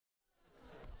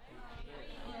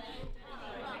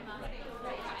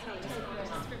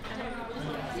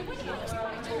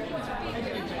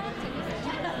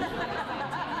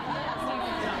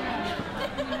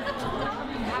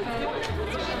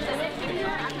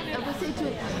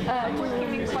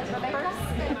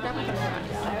Montague.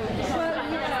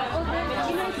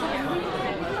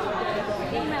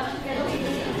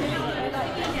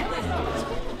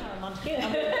 I'm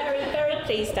very, very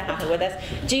pleased to have her with us.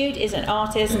 Jude is an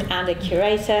artist and a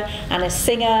curator and a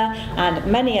singer and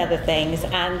many other things,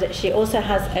 and she also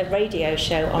has a radio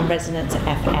show on Resonance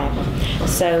FM.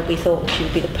 So we thought she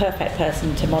would be the perfect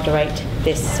person to moderate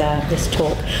this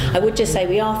talk. I would just say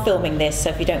we are filming this, so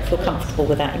if you don't feel comfortable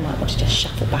with that, you might want to just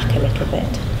shuffle back a little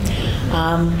bit.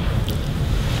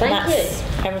 Thank you.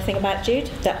 Everything about Jude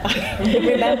that I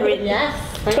remember in yes,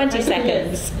 20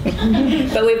 seconds.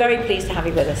 But we're very pleased to have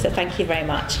you with us, so thank you very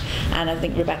much. And I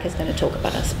think Rebecca's going to talk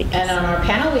about our speakers. And on our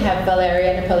panel we have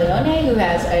Valeria Napoleone, who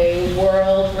has a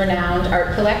world-renowned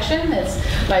art collection that's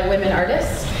by women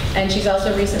artists. And she's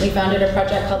also recently founded a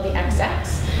project called the XX,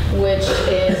 which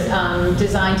is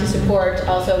designed to support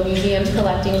also museums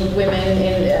collecting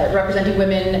women, representing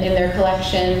women in their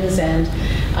collections. And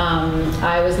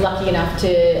I was lucky enough to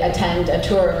attend a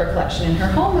tour of her collection in her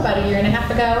home about 1.5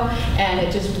 years ago, and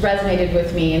it just resonated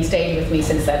with me and stayed with me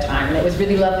since that time. And it was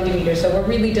really lovely to meet her, so we're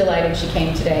really delighted she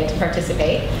came today to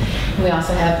participate. And we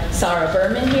also have Sara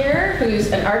Berman here,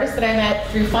 who's an artist that I met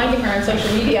through finding her on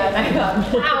social media, and I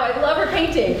thought, wow, I love her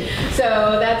painting.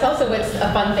 So that's also what's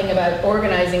a fun thing about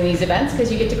organizing these events,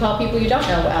 because you get to call people you don't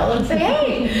know well and say,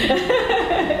 hey!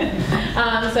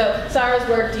 So Sara's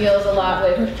work deals a lot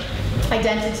with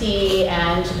identity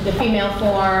and the female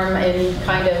form in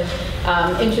kind of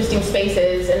interesting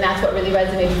spaces, and that's what really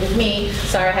resonated with me.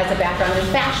 Sara has a background in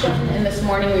fashion, and this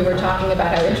morning we were talking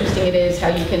about how interesting it is how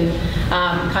you can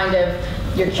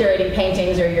you're curating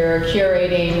paintings or you're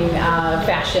curating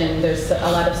fashion. There's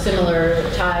a lot of similar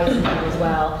ties in that as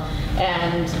well.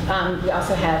 And we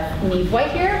also have Niamh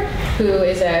White here, who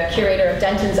is a curator of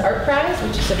Denton's Art Prize,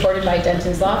 which is supported by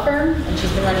Denton's law firm, and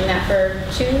she's been running that for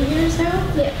 2 years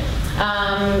now. Yeah.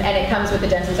 And it comes with the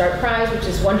Denton's Art Prize, which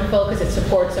is wonderful because it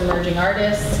supports emerging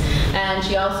artists. And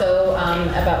she also,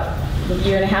 about 1.5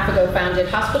 years ago, founded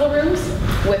Hospital Rooms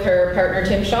with her partner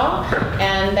Tim Shaw.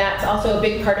 And that's also a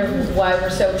big part of why we're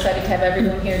so excited to have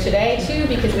everyone here today, too,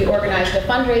 because we organized a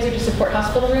fundraiser to support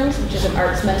Hospital Rooms, which is an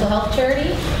arts mental health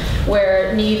charity,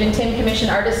 where Niamh and Tim commission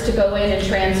artists to go in and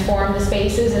transform the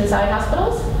spaces inside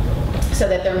hospitals, so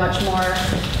that they're much more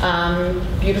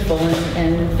beautiful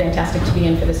and fantastic to be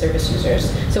in for the service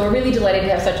users. So we're really delighted to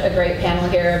have such a great panel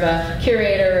here of a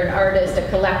curator, an artist, a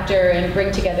collector, and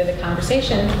bring together the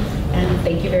conversation. And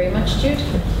thank you very much, Jude.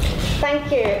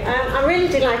 Thank you. I'm really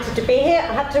delighted to be here.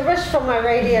 I had to rush from my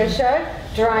radio show,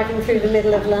 driving through the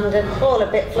middle of London, all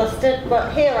a bit flustered,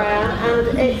 but here I am,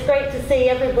 and it's great to see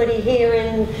everybody here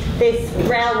in this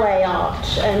railway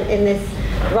arch and in this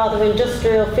rather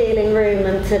industrial feeling room,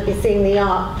 and to be seeing the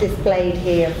art displayed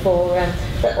here for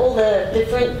all the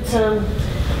different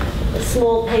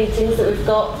small paintings that we've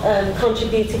got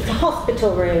contributed to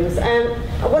hospital rooms.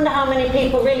 I wonder how many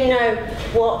people really know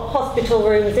what hospital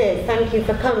rooms is. Thank you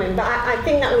for coming, but I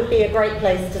think that would be a great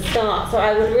place to start. So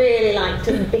I would really like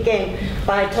to begin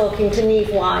by talking to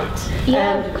Niamh White,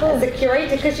 as a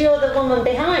curator, because you're the woman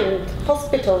behind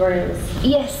Hospital Rooms.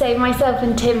 Yes, so myself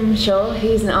and Tim Shaw,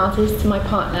 who's an artist, my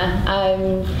partner.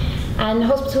 And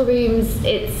Hospital Rooms,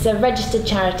 it's a registered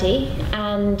charity,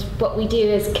 and what we do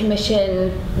is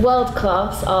commission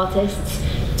world-class artists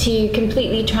to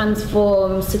completely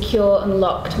transform secure and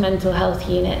locked mental health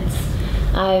units.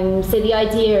 So the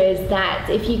idea is that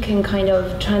if you can kind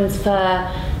of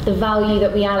transfer the value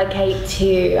that we allocate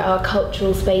to our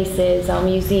cultural spaces, our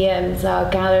museums, our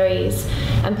galleries,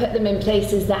 and put them in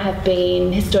places that have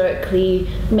been historically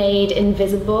made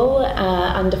invisible,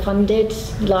 underfunded,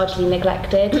 largely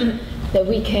neglected, that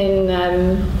we can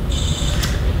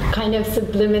kind of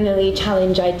subliminally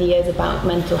challenge ideas about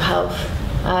mental health,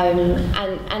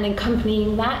 and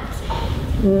accompanying that,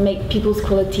 make people's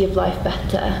quality of life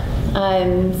better.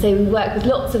 So we work with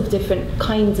lots of different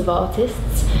kinds of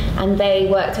artists, and they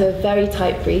work to a very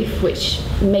tight brief, which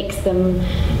makes them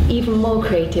even more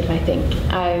creative, I think.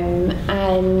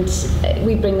 And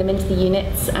we bring them into the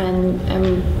units,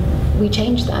 and we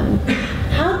change them.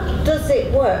 How does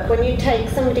it work when you take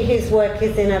somebody whose work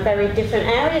is in a very different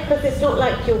area? Because it's not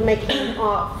like you're making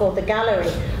art for the gallery.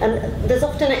 And there's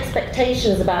often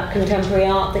expectations about contemporary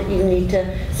art that you need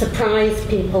to surprise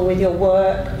people with your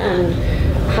work and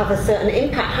have a certain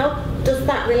impact. How does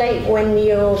that relate when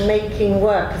you're making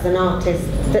work as an artist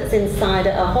that's inside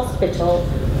a hospital,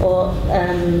 or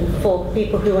for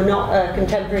people who are not a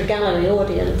contemporary gallery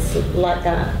audience like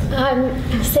that?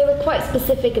 So we're quite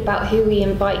specific about who we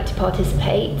invite to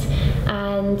participate,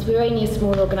 and and we're only a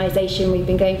small organisation. We've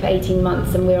been going for 18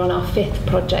 months and we're on our 5th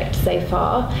project so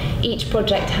far. Each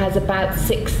project has about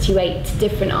 6 to 8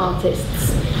 different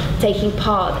artists taking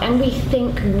part, and we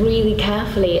think really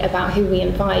carefully about who we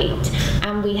invite,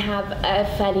 and we have a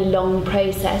fairly long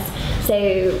process.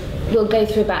 So we'll go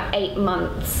through about 8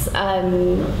 months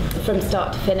from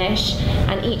start to finish,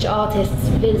 and each artist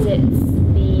visits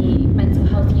the mental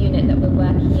health unit that we're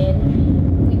working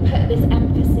in. We put this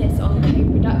emphasis on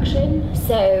co-production,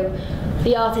 so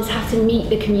the artists have to meet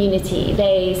the community.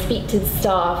 They speak to the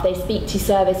staff, they speak to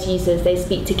service users, they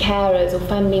speak to carers or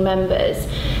family members.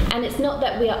 And it's not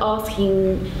that we are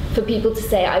asking for people to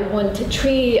say, I want a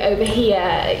tree over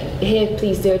here, here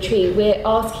please do a tree. We're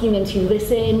asking them to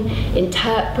listen,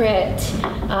 interpret,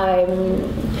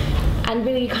 and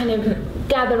really kind of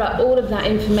gather up all of that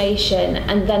information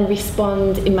and then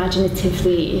respond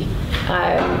imaginatively,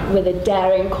 with a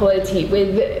daring quality,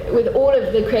 with all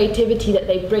of the creativity that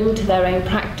they bring to their own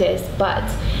practice, but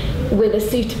with a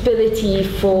suitability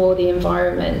for the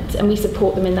environment. And we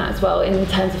support them in that as well, in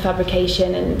terms of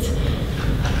fabrication and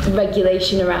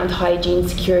regulation around hygiene,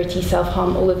 security,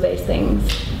 self-harm, all of those things.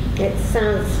 It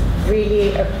sounds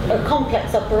really a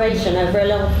complex operation over a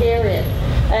long period.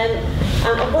 And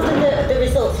what are the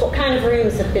results? What kind of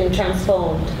rooms have been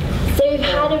transformed? So we've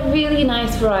had a really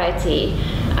nice variety.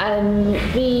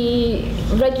 The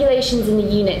regulations in the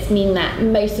units mean that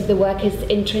most of the work is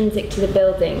intrinsic to the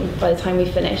building by the time we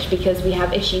finish, because we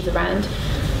have issues around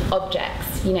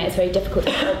objects. You know, it's very difficult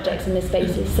to put objects in the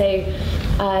spaces. So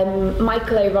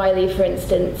Michael O'Reilly, for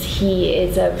instance, he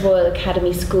is a Royal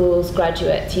Academy Schools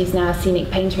graduate. He's now a scenic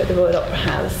painter at the Royal Opera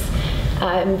House.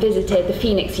 Visited the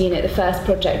Phoenix unit, the first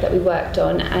project that we worked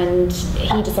on, and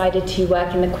he decided to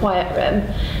work in the quiet room.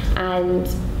 And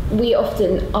we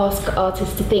often ask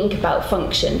artists to think about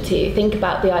function, to think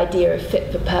about the idea of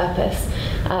fit for purpose,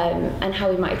 and how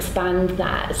we might expand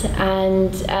that.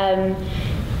 And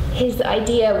his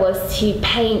idea was to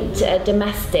paint a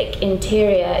domestic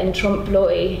interior in trompe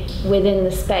l'oeil within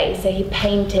the space. So he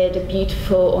painted a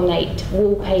beautiful ornate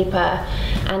wallpaper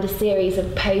and a series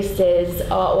of posters,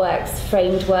 artworks,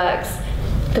 framed works,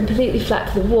 completely flat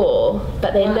to the wall,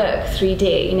 but they look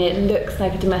 3D. You know, it looks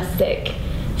like a domestic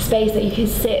space that you can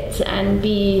sit and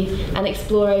be and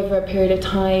explore over a period of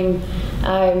time.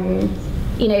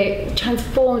 You know,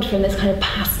 transformed from this kind of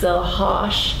pastel,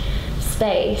 harsh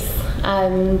space.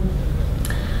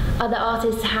 Other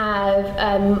artists have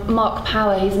Mark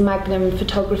Power, who's a Magnum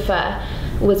photographer,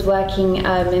 was working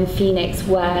in Phoenix,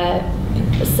 where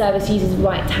service users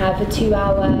right to have a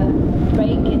 2-hour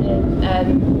break in to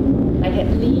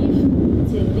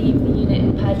leave the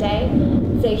unit per day.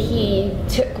 So he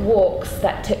took walks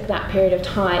that took that period of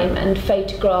time and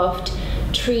photographed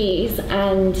trees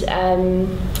and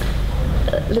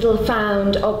little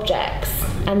found objects,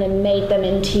 and then made them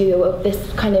into this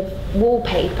kind of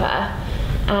wallpaper.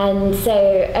 And so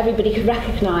everybody could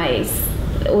recognise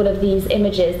all of these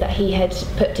images that he had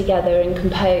put together and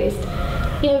composed.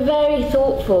 You know, very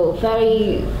thoughtful,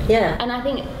 very... Yeah. And I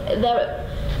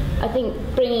think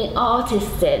bringing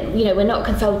artists in, you know, we're not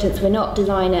consultants, we're not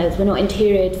designers, we're not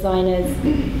interior designers.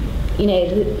 You know,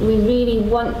 we really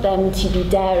want them to be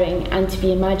daring and to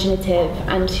be imaginative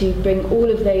and to bring all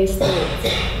of those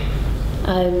thoughts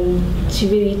to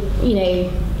really, you know,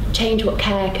 change what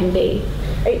care can be.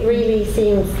 It really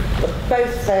seems,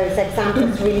 both those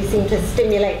examples really seem to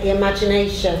stimulate the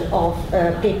imagination of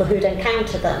people who'd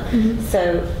encounter them. Mm-hmm.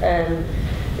 So,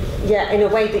 yeah, in a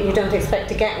way that you don't expect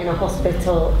to get in a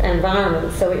hospital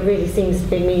environment. So it really seems to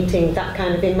be meeting that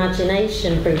kind of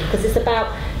imagination brief, because it's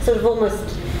about sort of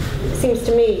almost, it seems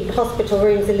to me, hospital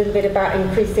rooms a little bit about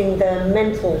increasing the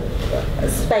mental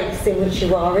space in which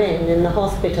you are in the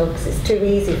hospital, because it's too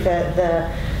easy for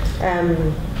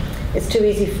it's too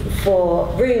easy for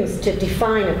rooms to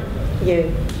define you,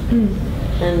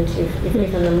 and you've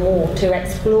given them more to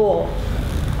explore.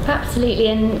 Absolutely,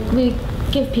 and we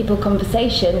give people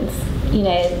conversations. You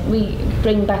know, we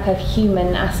bring back a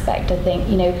human aspect. I think,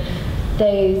 you know,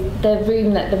 the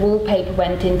room that the wallpaper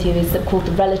went into is called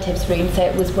the relatives room, so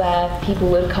it was where people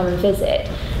would come and visit.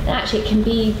 And actually it can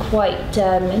be quite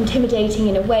intimidating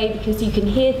in a way, because you can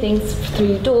hear things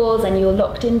through doors and you're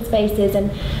locked in spaces,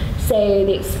 and so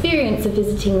the experience of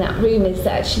visiting that room is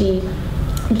actually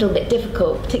a little bit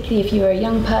difficult, particularly if you're a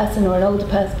young person or an older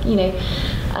person, you know.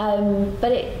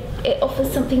 But it offers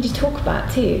something to talk about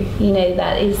too, you know,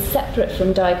 that is separate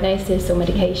from diagnosis or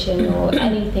medication or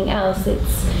anything else.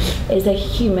 It's a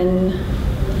human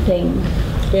thing.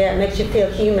 Yeah, it makes you feel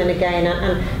human again,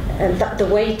 and that the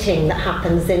waiting that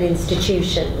happens in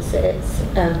institutions, it's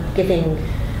giving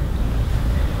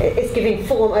it's giving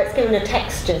form, it's giving a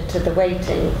texture to the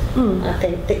waiting, I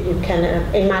think, that you can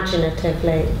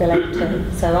imaginatively relate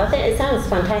to. So I think it sounds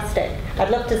fantastic. I'd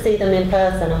love to see them in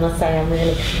person, I must say. I'm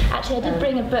really... Actually, I did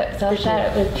bring a book, so I'll share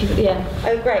it with people, yeah.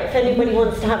 Oh, great. If anybody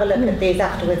wants to have a look at these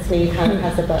afterwards, Niamh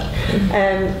has a book.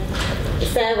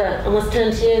 Sarah, I must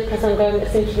turn to you because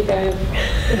it seems to be going, I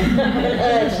have an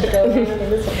urge to go around in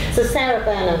this one. So Sara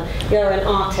Berman, you're an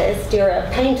artist, you're a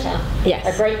painter, yes.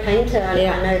 A great painter, and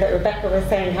I know that Rebecca was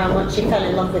saying how much she fell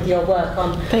in love with your work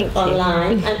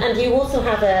online. And you also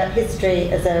have a history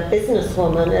as a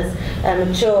businesswoman, as a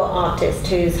mature artist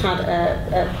who's had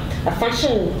a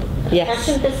fashion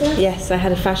business? Yes, I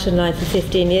had a fashion line for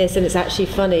 15 years, and it's actually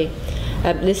funny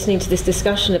listening to this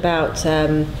discussion about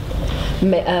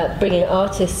bringing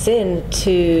artists in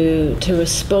to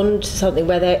respond to something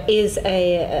where there is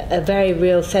a very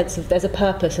real sense of there's a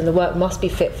purpose and the work must be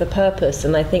fit for purpose,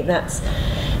 and I think that's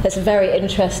a very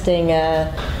interesting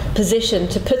position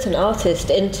to put an artist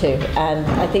into. And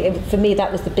I think for me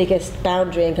that was the biggest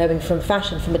boundary in going from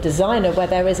fashion, from a designer where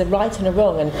there is a right and a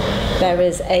wrong, and there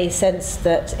is a sense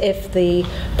that if the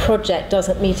project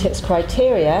doesn't meet its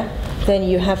criteria, then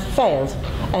you have failed.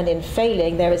 And in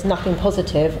failing, there is nothing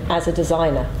positive as a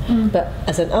designer. But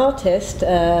as an artist,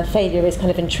 failure is kind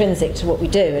of intrinsic to what we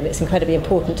do, and it's incredibly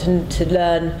important to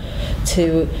learn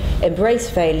to embrace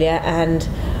failure and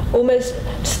almost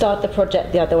start the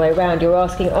project the other way around. You're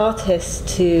asking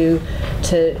artists to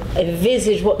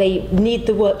envisage what they need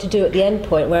the work to do at the end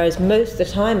point, whereas most of the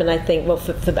time, and I think, well,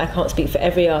 I can't speak for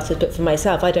every artist, but for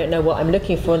myself, I don't know what I'm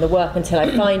looking for in the work until I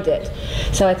find it.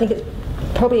 So I think it's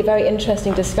probably a very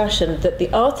interesting discussion that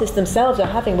the artists themselves are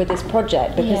having with this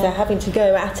project, because they're having to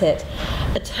go at it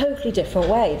a totally different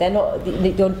way. They're not,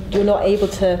 you're not able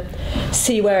to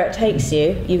see where it takes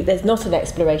you. There's not an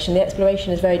exploration. The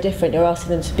exploration is very different. You're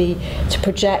asking them to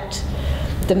project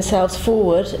themselves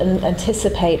forward and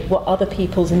anticipate what other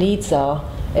people's needs are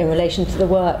in relation to the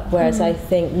work, whereas I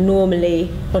think normally,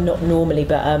 well, not normally,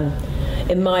 but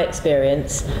in my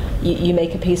experience, you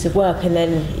make a piece of work and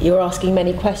then you're asking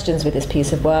many questions with this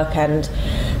piece of work, and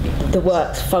the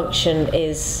work's function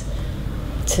is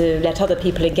to let other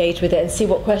people engage with it and see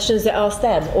what questions they ask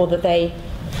them or that they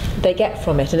get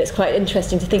from it. And it's quite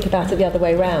interesting to think about it the other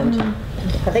way around.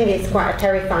 I think it's quite a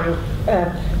terrifying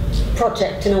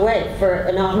project in a way for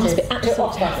an artist to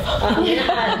offer. I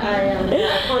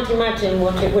can't imagine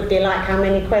what it would be like, how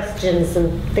many questions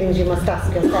and things you must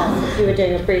ask yourself if you were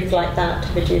doing a brief like that to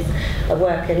produce a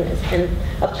work in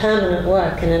a permanent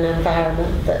work in an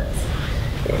environment that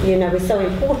is so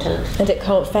important. And it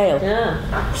can't fail.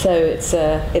 Yeah. So it's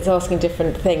asking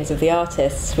different things of the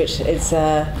artists, which is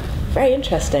very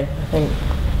interesting, I think.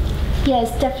 Yeah,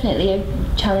 it's definitely a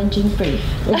challenging brief.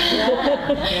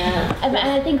 And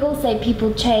I think also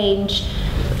people change,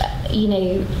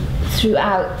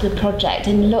 throughout the project,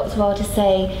 and lots of artists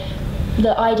say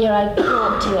the idea I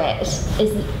brought to it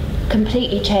is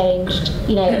completely changed.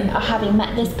 Having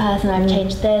met this person, I've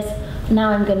changed this.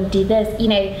 Now I'm going to do this.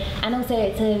 And also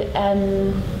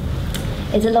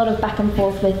it's a lot of back and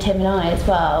forth with Tim and I as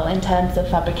well in terms of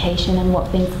fabrication and what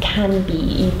things can be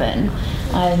even.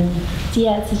 So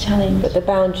yeah, it's a challenge. But the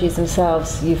boundaries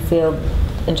themselves, you feel,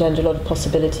 engender a lot of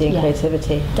possibility and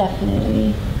creativity.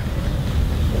 Definitely.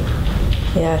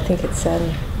 Yeah, I think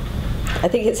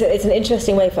it's an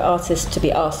interesting way for artists to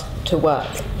be asked to work,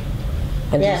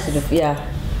 and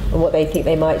and what they think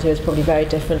they might do is probably very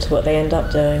different to what they end up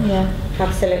doing. Yeah,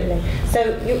 absolutely.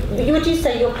 So would you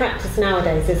say your practice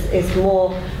nowadays is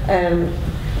more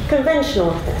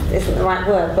conventional? Isn't the right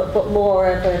word, but more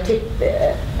of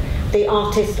the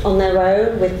artist on their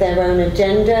own, with their own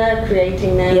agenda,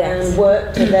 creating their own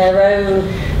work to their own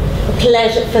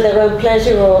pleasure, for their own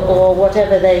pleasure, or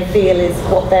whatever they feel is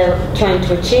what they're trying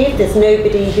to achieve. There's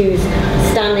nobody who's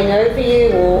standing over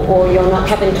you, or you're not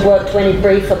having to work to any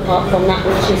brief apart from that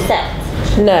which you set.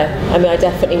 No, I mean, I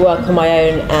definitely work on my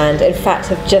own, and in fact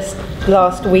have just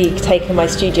last week taken my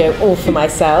studio all for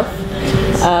myself.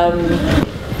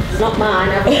 It's not mine.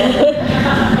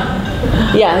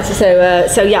 Yeah,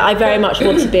 so I very much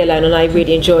want to be alone, and I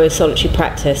really enjoy solitary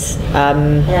practice.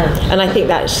 And I think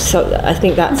that's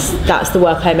the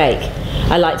work I make.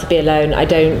 I like to be alone. I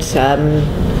don't.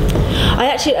 I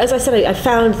actually, as I said, I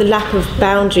found the lack of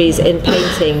boundaries in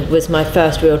painting was my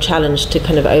first real challenge to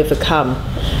kind of overcome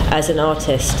as an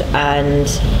artist, and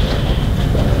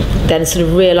then sort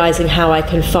of realising how I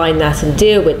can find that and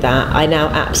deal with that. I now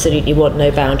absolutely want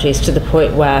no boundaries, to the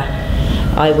point where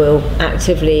I will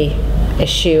actively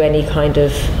eschew any kind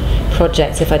of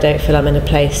projects if I don't feel I'm in a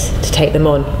place to take them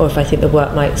on, or if I think the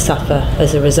work might suffer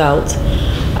as a result.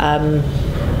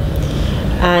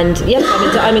 And yes,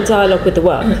 I'm in dialogue with the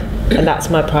work, and that's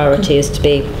my priority, is to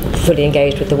be fully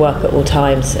engaged with the work at all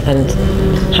times and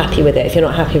happy with it. If you're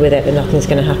not happy with it, then nothing's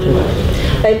going to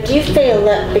happen. Do you feel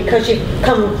that because you've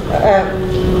come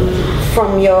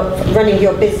from your running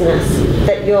your business,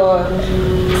 that you're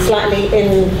slightly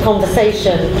in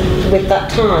conversation with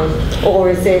that time, or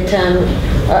is it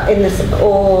in this,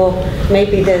 or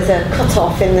maybe there's a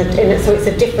cut-off in it, so it's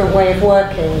a different way of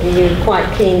working? Are you quite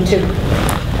keen to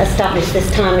establish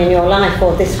this time in your life,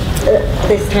 or this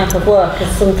type of work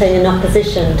as something in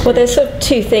opposition to? Well, there's sort of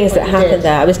two things that happened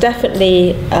there. I was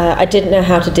definitely, I didn't know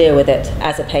how to deal with it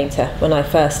as a painter. When I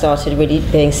first started really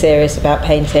being serious about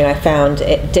painting, I found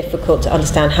it difficult to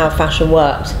understand how fashion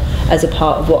worked as a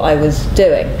part of what I was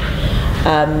doing.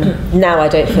 Now I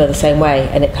don't feel the same way,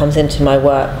 and it comes into my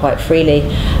work quite freely.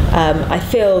 I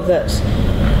feel that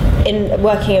in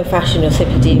working in fashion, you're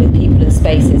simply dealing with people and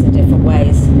spaces in different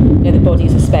ways. You know, the body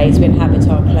is a space, we inhabit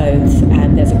our clothes,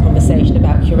 and there's a conversation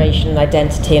about curation and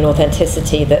identity and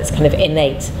authenticity that's kind of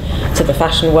innate to the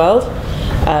fashion world,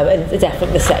 and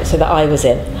definitely the sector that I was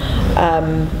in.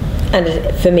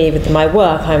 And for me, with my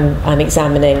work, I'm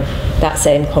examining that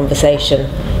same conversation,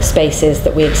 spaces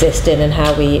that we exist in and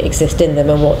how we exist in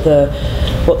them, and what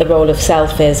the role of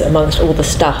self is amongst all the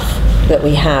stuff that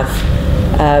we have.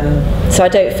 So I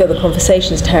don't feel the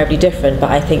conversation is terribly different, but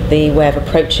I think the way of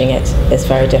approaching it is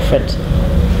very different.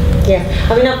 Yeah,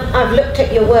 I mean, I've looked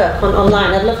at your work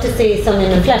online. I'd love to see some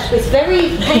in the flesh. It's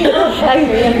very painful.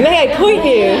 May I point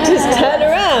you? Just turn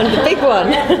around, the big one.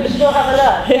 Yes, we should all have a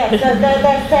look. Yes, so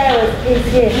there's Sarah's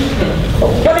piece here.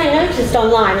 What I noticed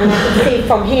online, and I can see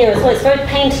from here as well, it's very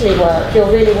painterly work.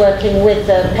 You're really working with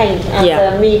the paint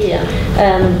as a medium.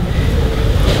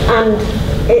 And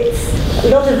it's a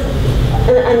lot of,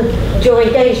 and you're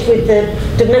engaged with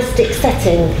the domestic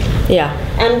setting. Yeah.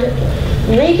 And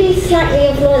maybe slightly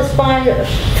influenced by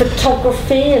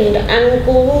photography and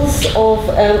angles of,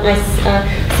 I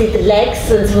see the legs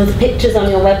and some of the pictures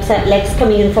on your website, legs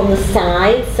coming in from the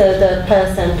side, so the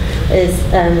person is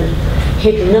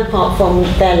hidden apart from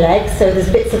their legs, so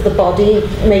there's bits of the body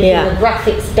making a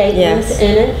graphic statement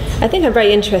in it. I think I'm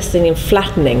very interested in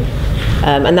flattening.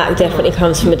 And that definitely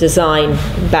comes from a design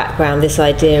background, this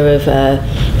idea of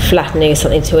flattening is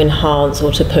something to enhance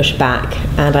or to push back,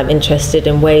 and I'm interested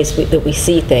in ways that we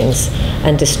see things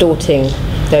and distorting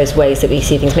those ways that we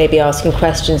see things, maybe asking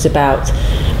questions about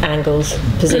angles,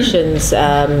 positions,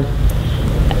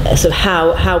 sort of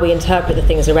how we interpret the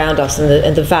things around us,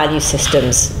 and the value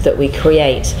systems that we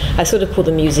create. I sort of call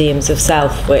them museums of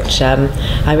self, which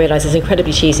I realise is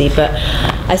incredibly cheesy, but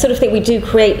I sort of think we do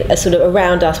create a sort of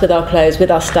around us, with our clothes,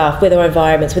 with our stuff, with our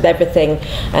environments, with everything.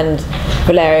 And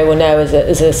Valeria will know,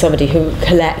 as somebody who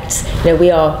collects, you know,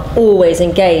 we are always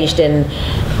engaged in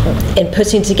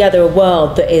putting together a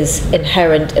world that is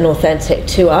inherent and authentic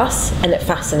to us, and it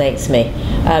fascinates me.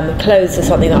 Clothes are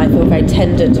something that I feel very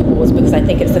tender towards, because I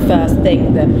think it's the first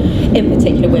thing that, in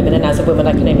particular women, and as a woman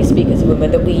I can only speak as a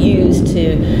woman, that we use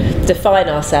to define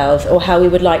ourselves or how we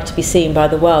would like to be seen by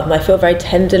the world. And I feel very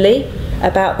tenderly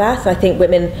about that. I think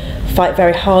women fight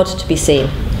very hard to be seen,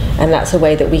 and that's a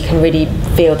way that we can really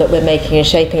feel that we're making and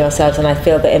shaping ourselves. And I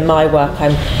feel that in my work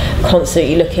I'm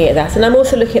constantly looking at that, and I'm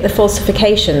also looking at the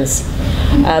falsifications.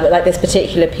 Like this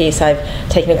particular piece, I've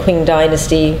taken a Qing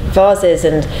Dynasty vases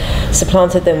and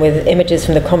supplanted them with images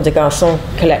from the Comme des Garçons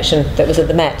collection that was at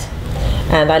the Met.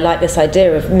 And I like this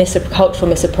idea of cultural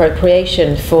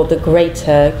misappropriation for the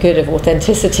greater good of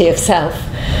authenticity of self.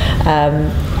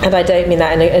 And I don't mean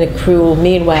that in a cruel,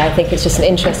 mean way. I think it's just an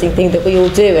interesting thing that we all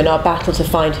do in our battle to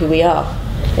find who we are.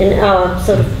 In our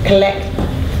sort of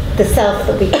the self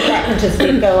that we collect as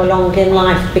we go along in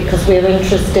life, because we're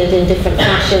interested in different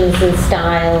fashions and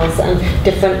styles and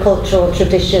different cultural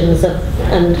traditions,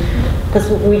 and because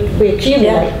we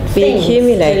accumulate things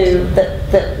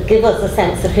that give us a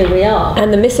sense of who we are.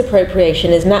 And the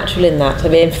misappropriation is natural in that. I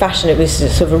mean, in fashion it was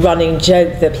sort of a running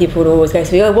joke that people would always go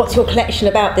to me, oh, what's your collection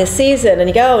about this season? And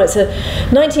you go, oh, it's a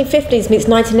 1950s meets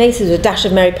 1980s with a dash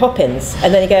of Mary Poppins.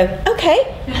 And then you go,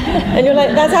 okay. And you're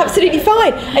like, that's absolutely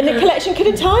fine. And the collection could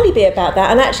entirely be about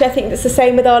that. And actually I think it's the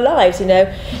same with our lives, you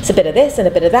know. It's a bit of this and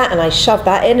a bit of that, and I shove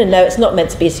that in, and no, it's not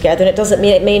meant to be together, and it doesn't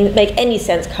make any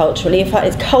sense culturally. In fact,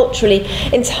 it's culturally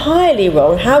entirely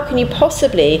wrong. How can you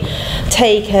possibly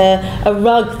take a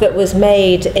rug that was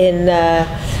made in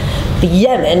the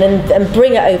Yemen and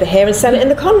bring it over here and sell it in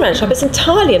the Conran shop? It's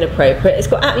entirely inappropriate. It's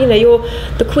got, you know,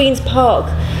 the Queen's Park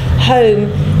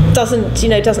home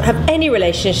doesn't have any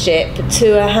relationship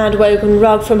to a hand-woven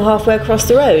rug from halfway across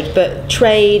the road, but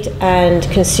trade and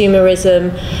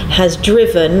consumerism has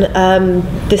driven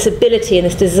this ability and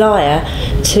this desire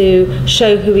to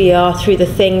show who we are through the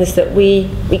things that we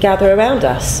gather around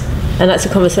us. And that's a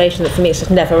conversation that for me is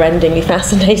just never-endingly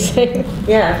fascinating.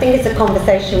 Yeah, I think it's a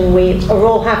conversation we are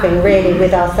all having really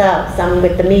with ourselves and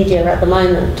with the media at the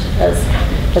moment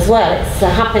as well. It's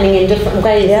happening in different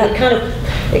ways. Yeah.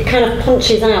 It kind of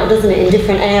punches out, doesn't it, in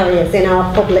different areas in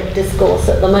our public discourse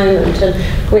at the moment, and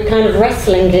we're kind of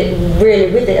wrestling it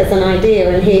really with it as an idea,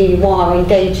 and here you are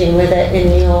engaging with it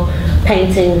in your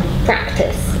painting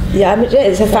practice. Yeah, I mean,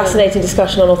 it's a fascinating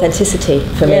discussion on authenticity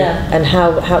for me, and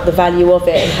how the value of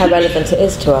it and how relevant it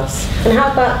is to us. And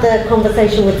how about the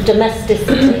conversation with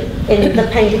domesticity in the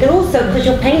painting? And also, because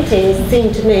your paintings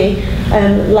seem to me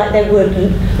like they would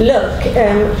look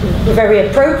very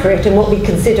appropriate in what we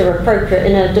consider appropriate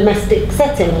in a domestic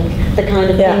setting, the kind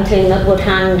of painting that would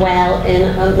hang well in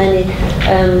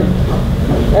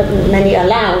many a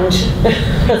lounge,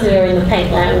 as we're in the paint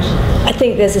lounge. I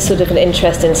think there's a sort of an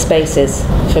interest in spaces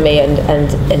for me, and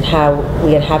in how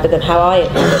we inhabit them, how I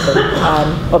inhabit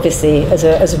them. Obviously, as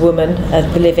a woman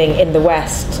living in the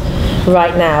West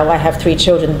right now, I have 3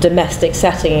 children. Domestic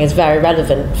setting is very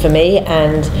relevant for me,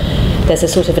 and there's a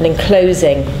sort of an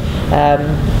enclosing,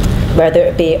 whether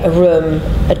it be a room,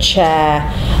 a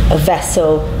chair, a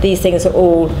vessel. These things are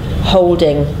all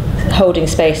holding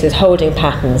spaces, holding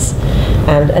patterns,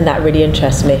 and that really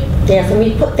interests me. Yes, and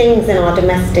we put things in our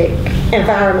domestic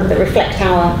environment that reflect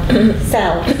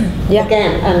ourselves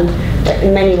again, and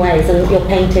in many ways, and your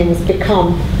paintings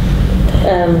become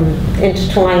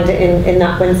intertwined in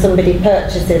that when somebody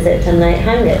purchases it and they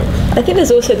hang it. I think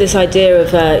there's also this idea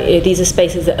of these are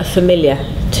spaces that are familiar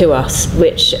to us,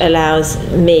 which allows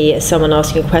me, as someone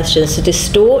asking questions, to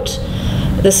distort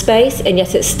the space, and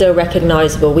yet it's still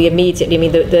recognisable. We immediately,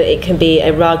 it can be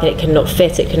a rug and it cannot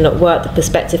fit, it cannot work, the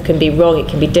perspective can be wrong, it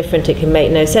can be different, it can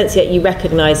make no sense, yet you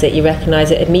recognise it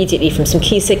immediately from some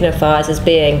key signifiers as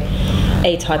being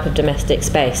a type of domestic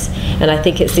space. And I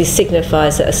think it's these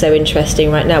signifiers that are so interesting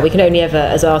right now. We can only ever,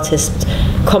 as artists,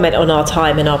 comment on our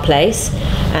time and our place,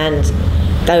 and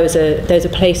those are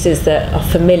places that are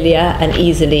familiar and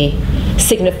easily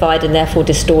signified and therefore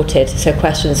distorted, so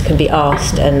questions can be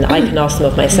asked, and I can ask them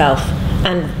of myself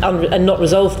and not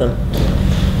resolve them,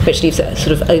 which leaves it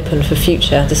sort of open for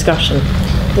future discussion.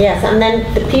 Yes, and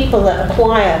then the people that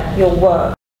acquire your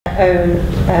work own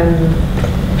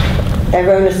their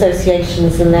own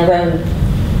associations, and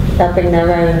they'll bring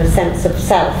their own sense of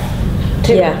self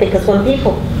to it, because when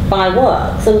people buy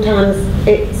work, sometimes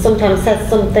it says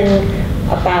something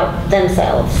about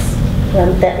themselves.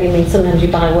 Sometimes you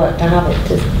buy work to have it,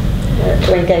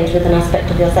 to engage with an aspect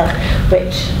of yourself,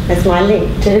 which is my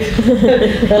link to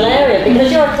Valeria, because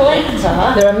you're a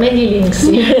collector. There are many links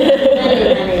here.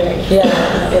 many links.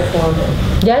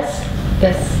 Yes.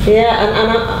 Yeah,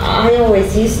 and I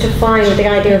always used to find the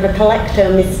idea of a collector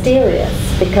mysterious,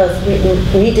 because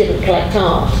we didn't collect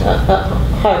art at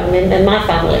home, in my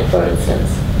family, for instance.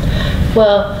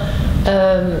 Well,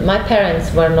 my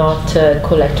parents were not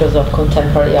collectors of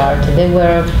contemporary art. They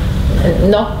were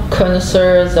not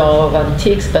connoisseurs of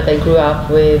antiques, but I grew up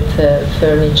with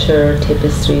furniture,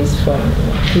 tapestries from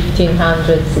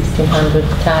 1500, 1600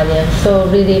 Italian. So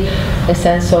really a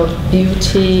sense of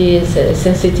beauty, a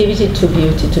sensitivity to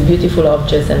beauty, to beautiful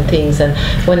objects and things. And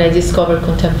when I discovered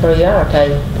contemporary art,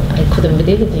 I couldn't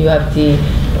believe it. You have the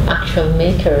actual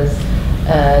makers,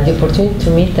 the opportunity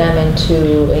to meet them and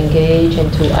to engage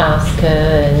and to ask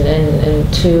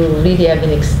and to really have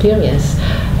an experience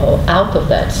out of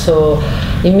that. So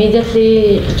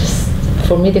immediately, just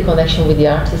for me, the connection with the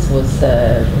artist was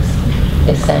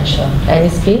essential, and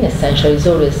it's been essential. It's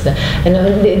always and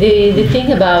the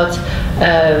thing about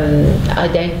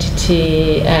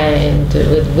identity and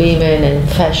with women and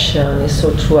fashion is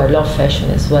so true. I love fashion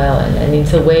as well, and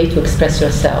it's a way to express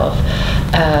yourself.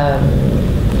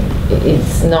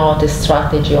 It's not a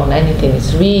strategy on anything.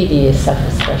 It's really a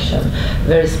self-expression,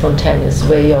 very spontaneous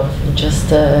way of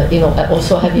just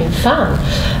also having fun.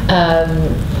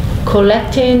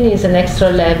 Collecting is an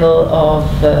extra level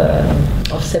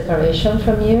of separation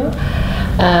from you,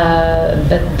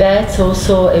 but that's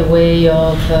also a way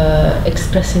of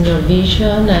expressing your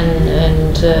vision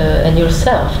and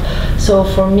yourself. So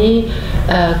for me,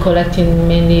 collecting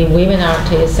mainly women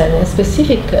artists and a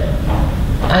specific.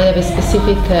 I have a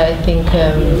specific,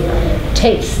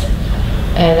 taste,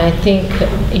 and I think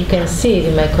you can see it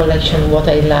in my collection what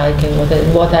I like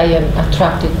and what I am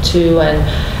attracted to,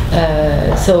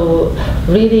 and so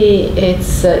really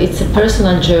it's a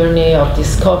personal journey of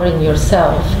discovering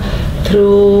yourself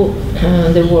through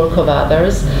the work of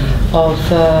others, of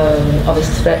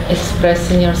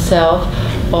expressing yourself,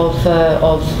 of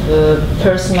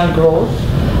personal growth.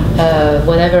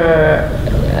 Whenever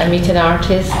I meet an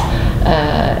artist,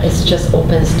 it just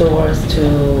opens doors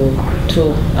to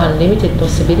unlimited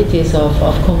possibilities of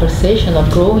conversation, of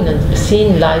growing and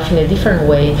seeing life in a different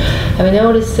way. I mean, I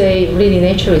always say, really,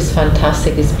 nature is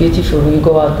fantastic, it's beautiful. You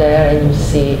go out there and you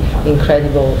see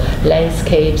incredible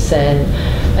landscapes and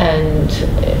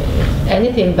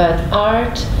anything, but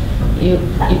art, you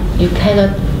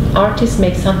cannot, artists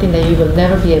make something that you will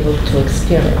never be able to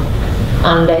experience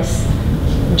unless,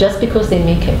 just because they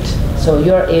make it. So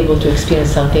you're able to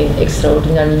experience something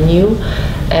extraordinarily new,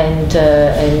 and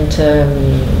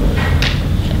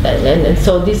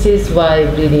so this is why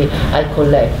really I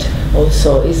collect.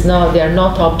 Also, they are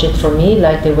not objects for me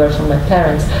like they were for my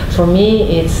parents. For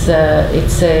me, it's a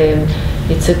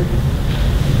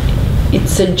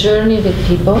journey with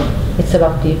people. It's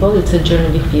about people. It's a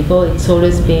journey with people. It's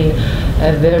always been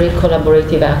a very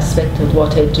collaborative aspect of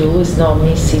what I do. It's not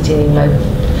me sitting in my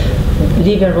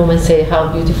living room and say how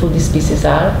beautiful these pieces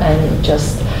are, and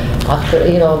just after,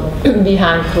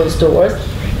 behind closed doors.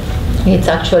 It's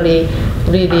actually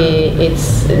really,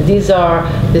 these are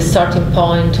the starting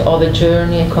point of a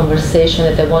journey and conversation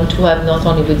that I want to have, not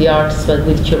only with the artists but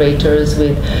with curators,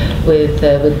 with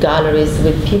galleries,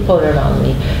 with people around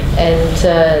me. And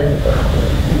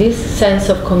this sense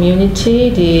of community,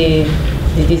 the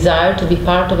desire to be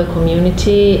part of a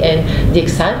community, and the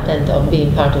excitement of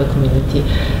being part of a community,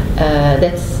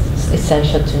 that's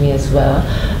essential to me as well,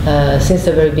 since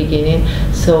the very beginning.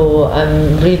 So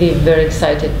I'm really very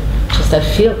excited. Just I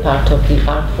feel part of the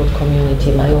artwork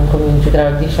community, my own community. There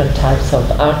are different types of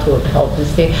artwork,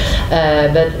 obviously,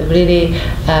 but really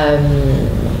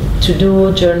to do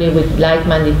a journey with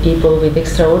like-minded people, with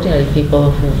extraordinary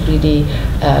people who really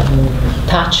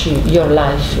touch your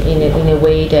life in a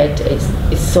way that is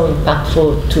so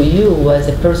impactful to you as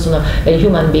a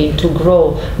human being, to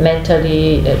grow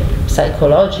mentally,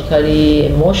 psychologically,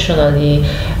 emotionally.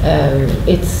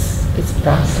 It's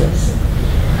priceless.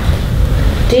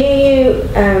 Do you,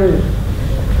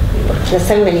 there's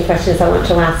so many questions I want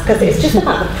to ask, because it's just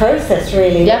about the process,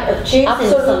 really, of choosing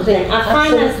something. I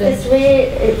find that it's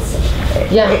really,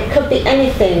 it could be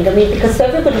anything. I mean, because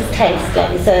everybody's taste,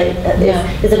 like you say,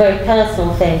 is a very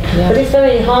personal thing. But it's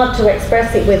very hard to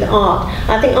express it with art.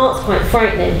 I think art's quite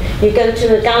frightening. You go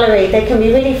to a gallery, they can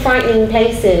be really frightening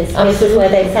places where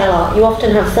they sell art. You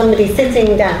often have somebody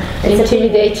sitting down.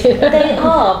 Intimidating. They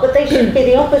are, but they should be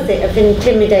the opposite of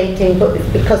intimidating, but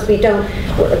because we don't,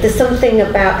 there's something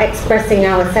about expressing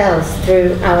ourselves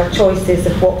through our choices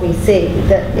of what we see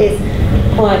that is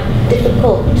quite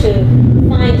difficult to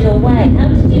find your way. How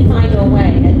did you find your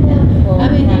way? What I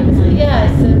did,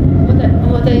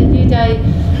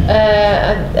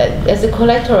 as a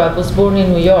collector, I was born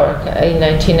in New York in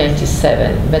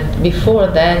 1997. But before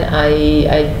then,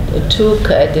 I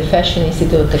took at the Fashion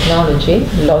Institute of Technology,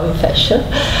 loving fashion.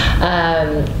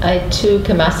 I took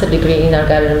a master's degree in art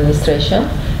gallery administration.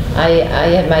 I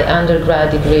had my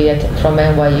undergrad degree from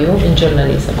NYU in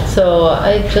journalism. So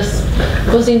I just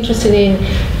was interested in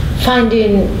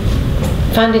finding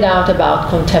out about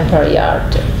contemporary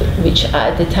art, which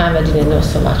at the time I didn't know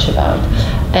so much about.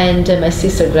 And my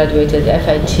sister graduated at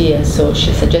FIT, and so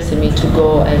she suggested me to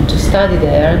go and to study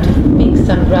there, to pick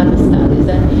some graduate studies.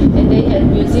 And they had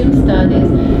museum studies,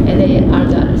 and they had art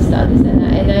gallery studies.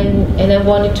 And I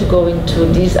wanted to go into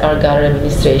this art gallery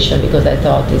administration because I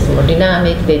thought it's more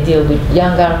dynamic, they deal with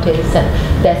young artists, and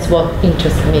that's what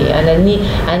interests me. And I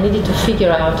needed to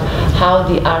figure out how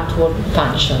the artwork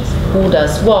functions, who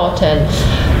does what, and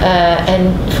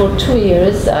for 2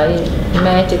 years I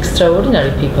met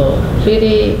extraordinary people,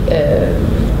 really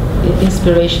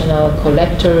inspirational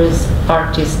collectors,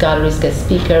 artists, galleries, guest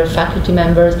speakers, faculty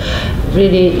members,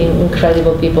 really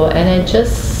incredible people. And I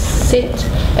just sit,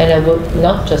 and I would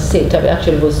not just sit, I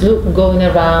actually was going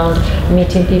around,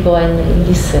 meeting people and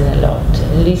listen a lot,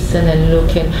 listen and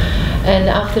looking. And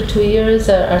after 2 years,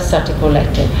 I started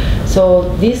collecting.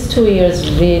 So these 2 years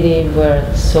really were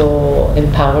so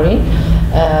empowering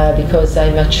because I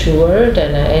matured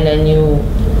and I knew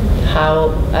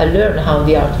I learned how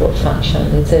the artwork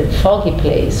functions. It's a foggy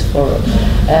place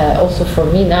also for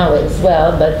me now as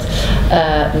well, but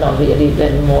not really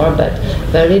anymore. But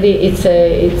really, it's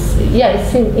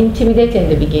intimidating in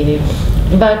the beginning.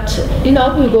 But you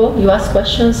go, you ask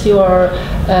questions, you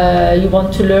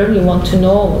want to learn, you want to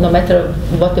know, no matter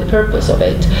what the purpose of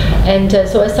it. And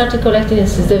so I started collecting, and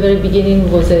since the very beginning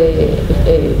was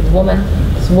a woman,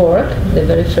 work, the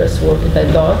very first work that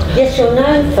I got. Yes, you're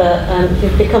known for,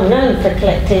 you've become known for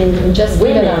collecting just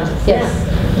women artists, yes.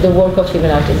 The work of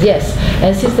female artists, yes.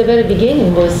 And since the very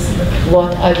beginning was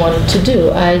what I wanted to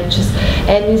do. And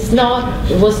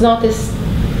it was not a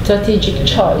strategic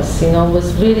choice, it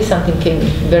was really something came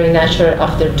very natural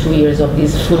after 2 years of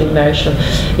this full immersion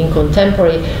in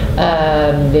contemporary.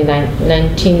 The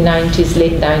 1990s,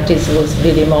 late 90s was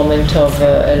really a moment of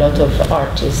a lot of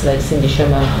artists like Cindy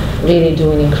Sherman really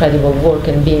doing incredible work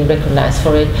and being recognized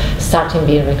for it, starting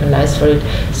being recognized for it.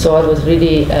 So I was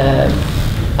really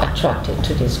attracted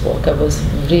to this work. I was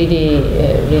really,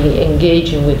 really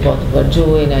engaging with what we're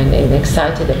doing and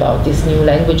excited about these new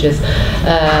languages.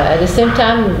 At the same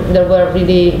time, there were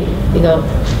really,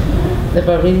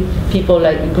 people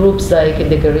like groups like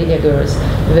the Guerrilla Girls,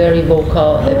 very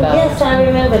vocal about. Yes, I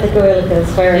remember the Guerrilla Girls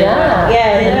very well.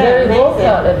 Very amazing.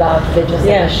 vocal about. They just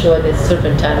had a show at the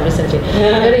Serpentine recently.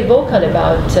 Very vocal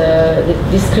about the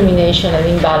discrimination and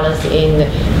imbalance in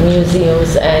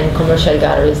museums and commercial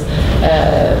galleries.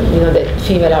 That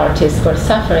female artists were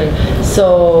suffering.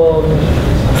 So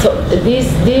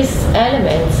these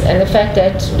elements, and the fact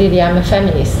that really I'm a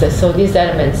feminist, so these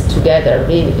elements together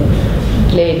really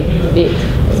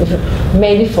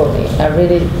made it for me. I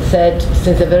really said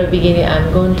since the very beginning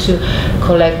I'm going to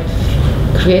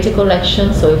create a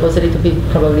collection, so it was a little bit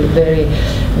probably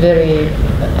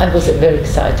I was very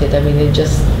excited. I mean, it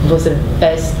just was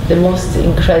the most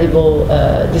incredible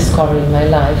discovery in my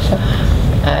life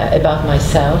about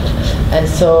myself. And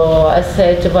so I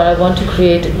said, well, I want to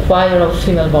create a choir of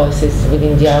female voices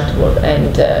within the artwork,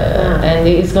 and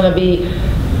it's going to be.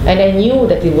 And I knew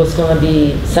that it was going to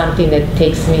be something that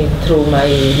takes me through my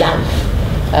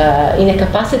life. In a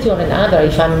capacity or another,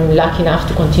 if I'm lucky enough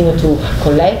to continue to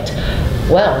collect,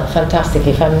 well, fantastic.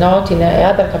 If I'm not in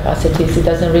other capacities, it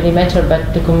doesn't really matter,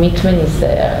 but the commitment is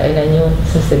there, and I knew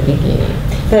since the beginning.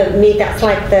 For me, that's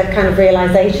like the kind of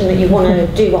realization that you want to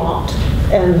do art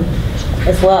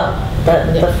as well.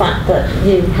 The fact that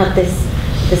you had this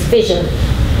vision.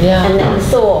 And then you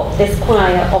saw this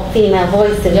choir of female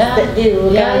voices that you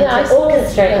were going to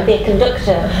orchestrate and be a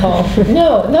conductor.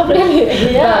 No, not really.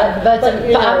 But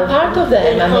I'm part of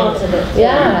them.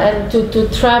 And to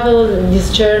travel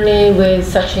this journey with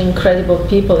such incredible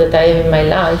people that I have in my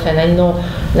life, and I know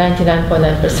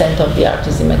 99.9% of the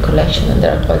artists in my collection, and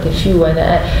there are quite a few, and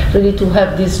really to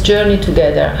have this journey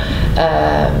together,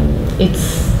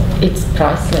 it's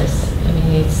priceless. I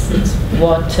mean, it's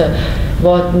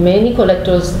what many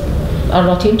collectors are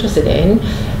not interested in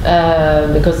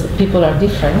because people are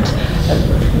different.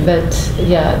 But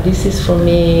this is for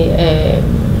me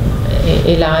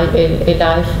a life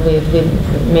with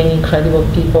many incredible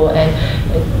people, and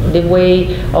the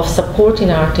way of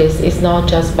supporting artists is not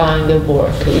just buying their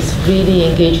work. It's really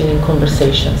engaging in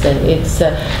conversations, and it's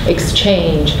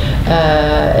exchange.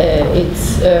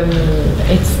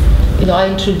 I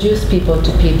introduce people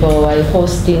to people. I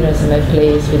host dinners in my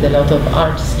place with a lot of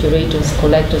artists, curators,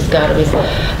 collectors, galleries,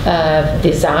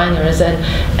 designers,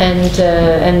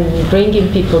 and bringing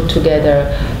people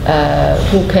together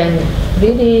who can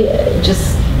really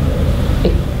just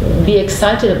be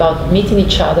excited about meeting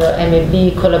each other and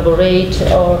maybe collaborate,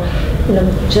 or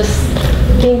just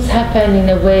things happen in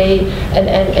a way,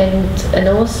 and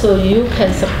also you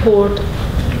can support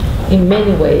in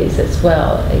many ways as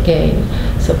well. Again,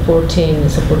 supporting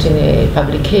a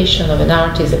publication of an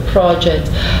artist, a project,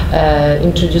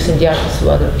 introducing the artist to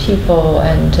other people,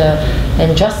 and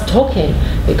just talking,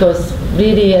 because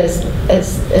really, as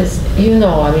you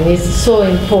know, I mean, it's so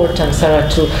important, Sara,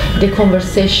 to the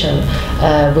conversation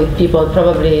with people,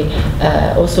 probably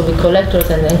also with collectors,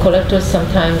 and collectors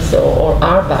sometimes, or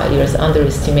our buyers,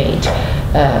 underestimate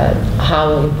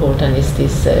how important is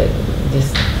this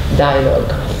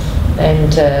dialogue.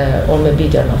 And or maybe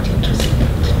they're not interested in it.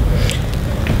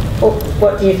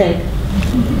 What do you think?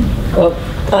 Well,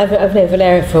 I've known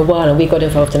Valeria for a while, and we got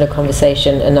involved in a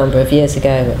conversation a number of years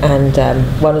ago. And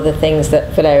one of the things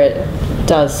that Valeria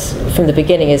does from the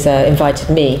beginning is invited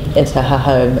me into her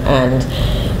home and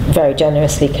very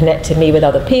generously connected me with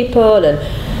other people.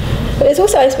 But it's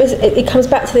also, I suppose, it comes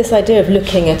back to this idea of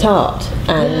looking at art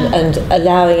and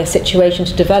allowing a situation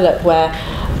to develop where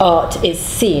art is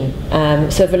seen.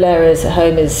 So Valeria's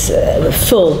home is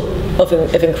full of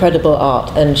incredible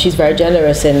art, and she's very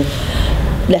generous in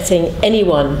letting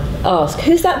anyone ask,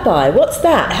 who's that by? What's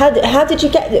that? How did you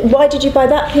get? Why did you buy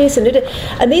that piece? And it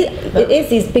is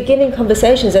these beginning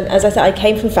conversations. And as I said, I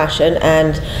came from fashion,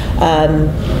 and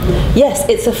yes,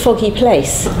 it's a foggy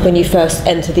place when you first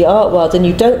enter the art world, and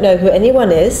you don't know who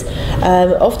anyone is.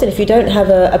 Often, if you don't have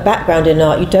a background in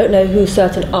art, you don't know who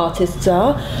certain artists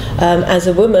are. As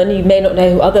a woman, you may not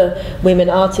know who other women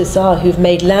artists are who've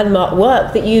made landmark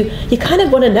work that you kind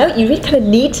of want to know. You really kind of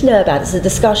need to know about. It's a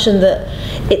discussion that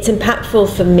it's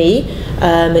impactful for me.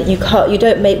 You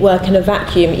don't make work in a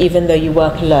vacuum, even though you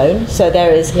work alone. So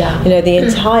there is, the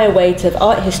entire weight of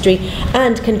art history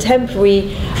and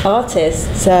contemporary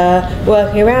artists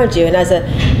working around you. And as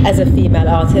a female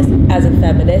artist, as a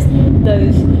feminist,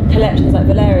 those collections like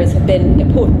Valeria's have been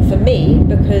important for me,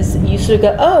 because you sort of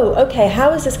go, oh, okay,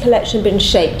 how has this collection been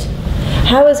shaped?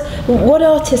 What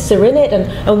artists are in it,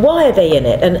 and why are they in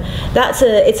it? And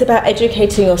it's about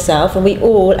educating yourself, and we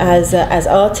all, as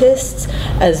artists,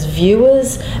 as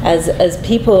viewers, as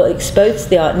people exposed to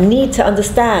the art, need to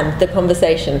understand the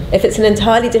conversation. If it's an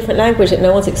entirely different language that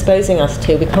no one's exposing us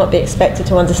to, we can't be expected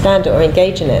to understand it or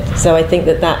engage in it. So I think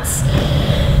that that's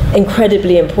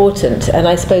incredibly important. And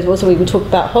I suppose also we would talk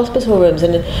about hospital rooms,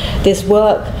 and this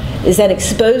work is then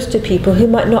exposed to people who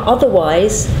might not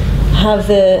otherwise have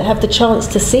the chance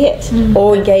to see it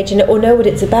or engage in it or know what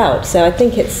it's about. So I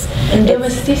think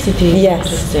domesticity is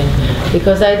interesting,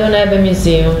 because I don't have a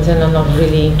museum, and I'm not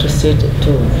really interested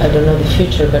to, I don't know the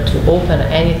future, but to open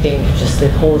anything just that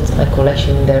holds a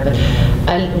collection in there. But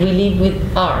we live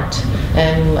with art,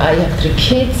 and I have 3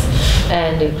 kids,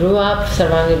 and they grew up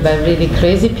surrounded by really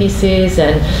crazy pieces,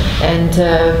 and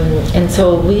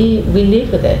so we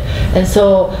live with it. And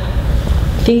so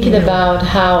thinking about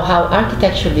how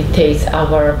architecture dictates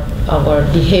our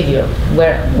behavior,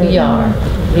 where we are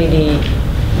really,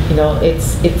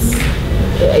 it's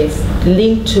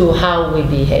linked to how we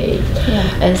behave.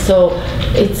 And so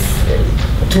it's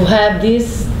to have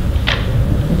this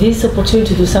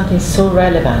opportunity to do something so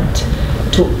relevant,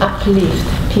 to uplift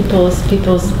people's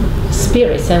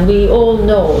spirits. And we all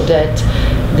know that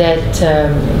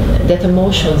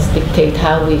emotions dictate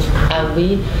how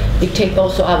we dictate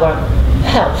also our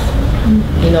health.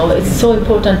 It's so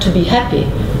important to be happy,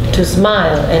 to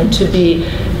smile, and to be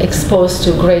exposed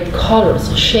to great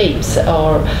colors, shapes,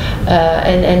 or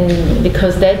and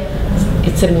because that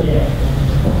it's going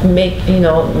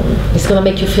to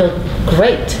make you feel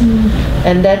great,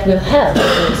 and that will help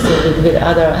also with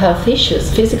other health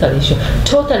issues, physical issues,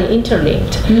 totally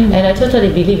interlinked. And I totally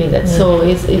believe in that. So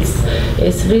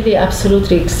it's really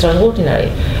absolutely extraordinary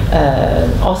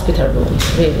hospital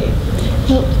rooms, really.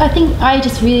 Well, I think I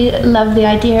just really love the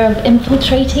idea of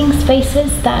infiltrating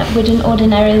spaces that wouldn't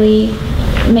ordinarily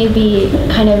maybe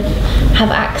kind of have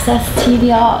access to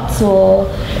the arts,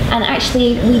 and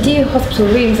actually we do hospital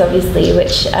rooms, obviously,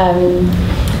 which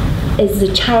is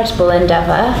a charitable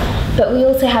endeavour, but we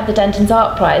also have the Denton's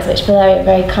Art Prize, which Valeria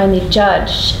very kindly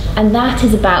judged, and that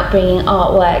is about bringing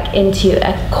artwork into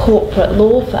a corporate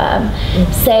law firm.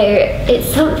 So it's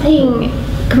something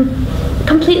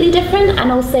completely different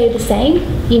and also the same,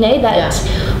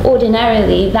 that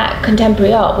ordinarily that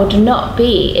contemporary art would not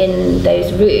be in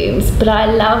those rooms. But I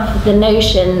love the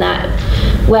notion that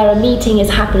where a meeting is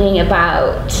happening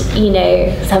about,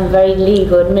 some very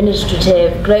legal,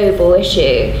 administrative, global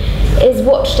issue, is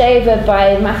watched over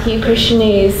by Matthew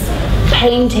Krishanu's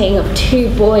painting of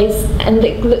 2 boys, and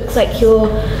it looks like you're,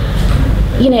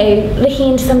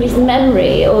 looking into somebody's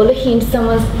memory or looking into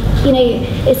someone's,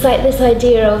 it's like this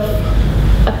idea of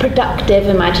a productive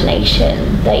imagination,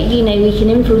 that we can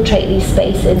infiltrate these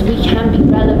spaces, we can be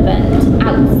relevant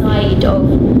outside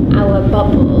of our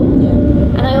bubble.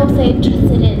 And I'm also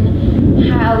interested in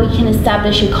how we can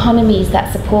establish economies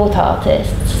that support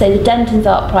artists. So the Denton's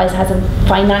Art Prize has a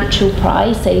financial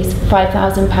prize, so it's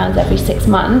 £5,000 every 6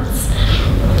 months.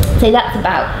 So that's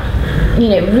about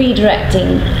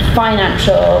redirecting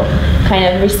financial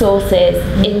kind of resources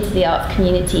into the arts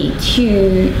community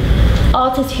to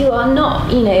artists who are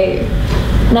not,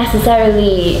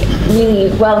 necessarily really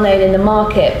well known in the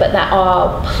market, but that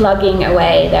are plugging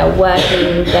away, they are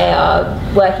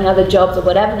working other jobs or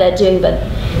whatever they're doing, but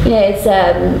it's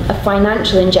a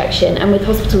financial injection. And with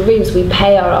hospital rooms we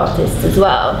pay our artists as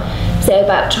well. So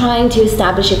about trying to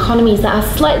establish economies that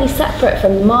are slightly separate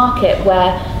from the market,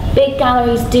 where big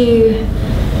galleries do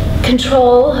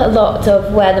control a lot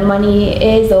of where the money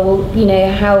is, or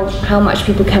how much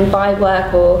people can buy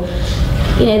work, or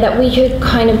that we could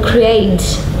kind of create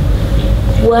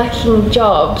working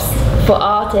jobs for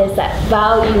artists that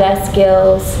value their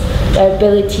skills, their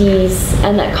abilities,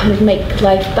 and that kind of make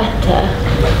life better.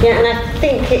 Yeah, and I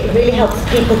think it really helps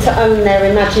people to own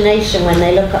their imagination when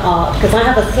they look at art, because I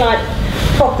have a slight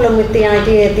problem with the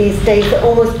idea these days that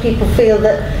almost people feel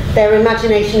that their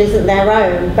imagination isn't their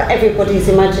own, but everybody's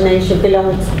imagination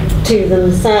belongs to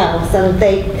themselves,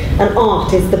 and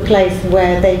art is the place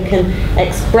where they can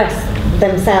express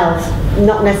themselves,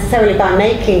 not necessarily by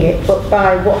making it, but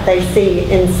by what they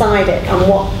see inside it and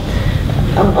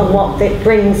what it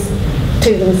brings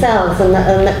to themselves, and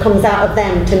that comes out of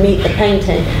them to meet the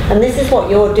painting. And this is what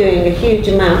you're doing a huge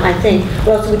amount, I think,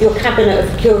 but also with your cabinet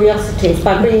of curiosities,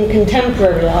 by bringing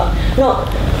contemporary art, not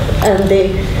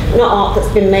art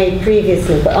that's been made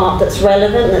previously, but art that's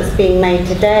relevant, that's being made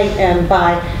today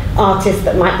by artists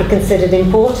that might be considered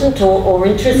important or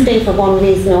interesting for one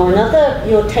reason or another.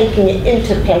 You're taking it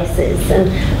into places, and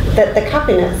the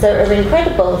cabinets are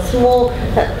incredible, small,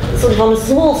 sort of on a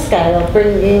small scale,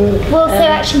 bringing... Well, so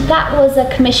actually that was a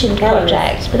commissioned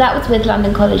project, but that was with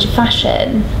London College of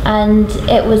Fashion, and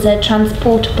it was a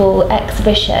transportable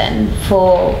exhibition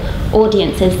for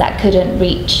audiences that couldn't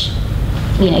reach,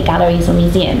 galleries or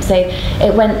museums. So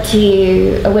it went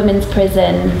to a women's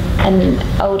prison, an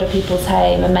older people's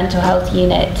home, a mental health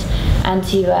unit, and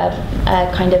to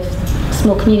a kind of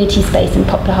small community space in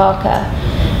Poplar Harker.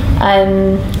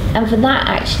 And for that,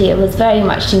 actually, it was very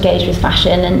much engaged with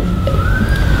fashion. And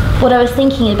what I was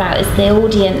thinking about is the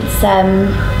audience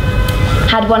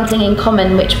had one thing in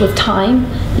common, which was time.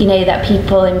 That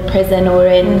people in prison or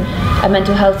in a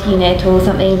mental health unit or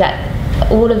something, that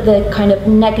all of the kind of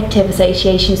negative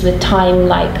associations with time,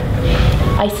 like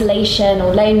isolation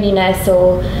or loneliness,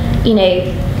 or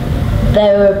they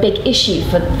were a big issue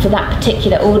for that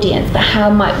particular audience. But how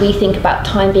might we think about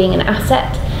time being an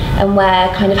asset, and where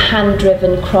kind of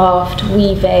hand-driven craft,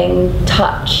 weaving,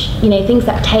 touch, things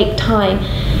that take time,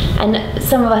 and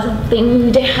some of us think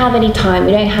we don't have any time,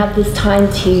 we don't have this time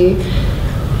to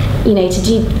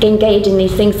engage in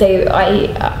these things. So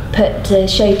I put a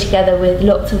show together with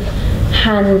lots of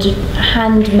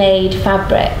handmade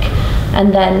fabric,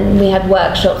 and then we had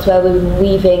workshops where we were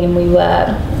weaving and we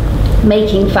were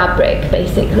making fabric,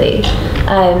 basically.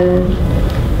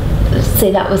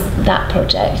 So that was that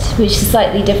project, which is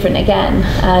slightly different again.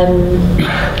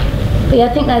 But yeah, I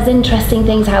think there's interesting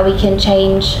things how we can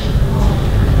change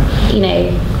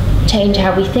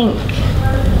how we think,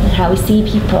 and how we see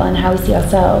people, and how we see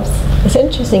ourselves. It's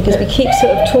interesting because we keep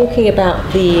sort of talking about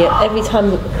every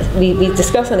time we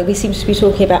discuss something, we seem to be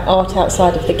talking about art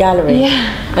outside of the gallery.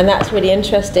 Yeah. And that's really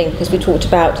interesting because we talked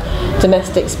about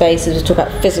domestic spaces, we talked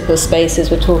about physical spaces,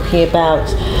 we're talking about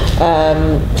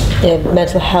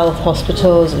mental health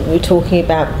hospitals, we were talking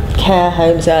about care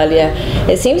homes earlier.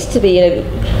 It seems to be,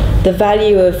 the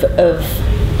value of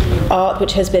art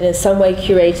which has been in some way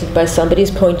curated by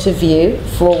somebody's point of view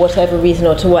for whatever reason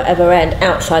or to whatever end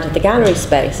outside of the gallery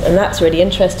space, and that's really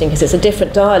interesting because it's a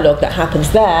different dialogue that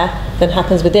happens there than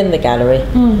happens within the gallery.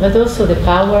 But also the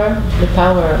power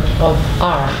of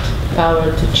art, power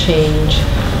to change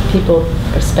people's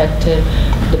perspective,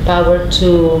 the power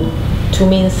to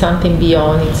mean something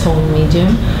beyond its own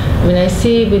medium. When I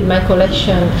see with my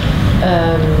collection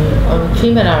on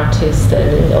female artists,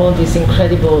 and all these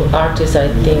incredible artists, I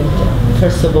think,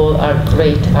 first of all, are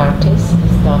great artists.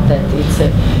 It's not that it's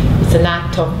an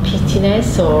act of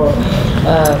pityness or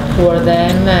poor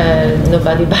them,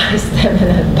 nobody buys them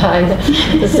and I buy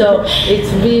them. So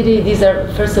it's really, these are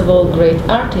first of all great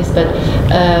artists, but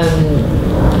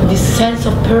this sense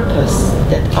of purpose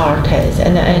that art has,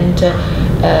 and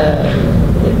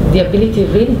the ability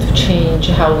really to change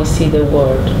how we see the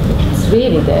world. It's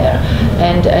really there,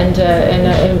 and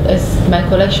as my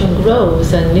collection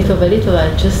grows, and little by little,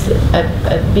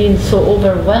 I've been so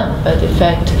overwhelmed by the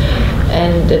fact,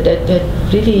 and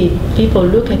that really people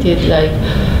look at it like,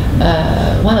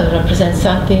 wow, it represents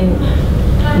something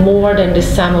more than the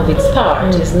sum of its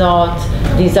parts. It's not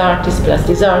this artist plus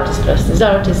this artist plus this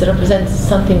artist. It represents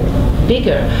something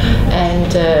bigger,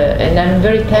 and I'm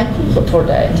very thankful for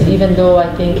that. Even though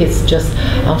I think it's just,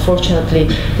 unfortunately,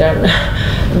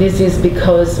 this is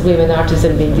because women artists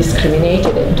have been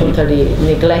discriminated and totally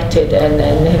neglected,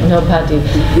 and nobody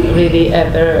really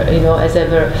ever, has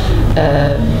ever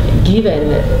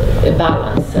given a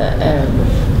balance.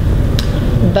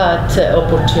 But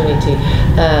opportunity.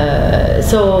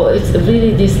 So it's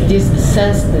really this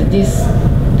sense,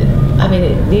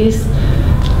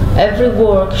 every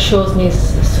work shows me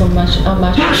so much how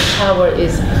much power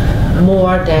is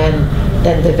more than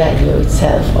the value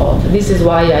itself of. This is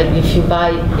why if you buy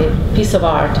a piece of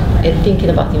art and thinking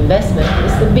about investment,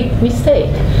 it's a big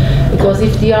mistake. Because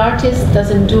if the artist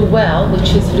doesn't do well,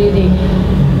 which is really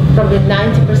probably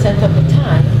 90% of the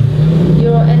time,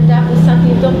 end up with something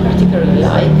you don't particularly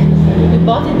like. You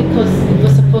bought it because it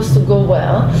was supposed to go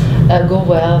well.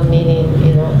 Meaning,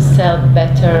 sell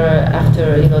better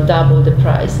after, double the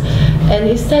price. And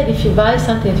instead, if you buy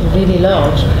something that you really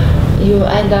love, you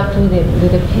end up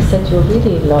with a piece that you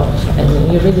really love,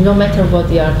 and you really, no matter what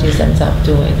the artist ends up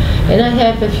doing. And I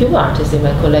have a few artists in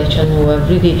my collection who have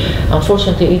really,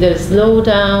 unfortunately, either slowed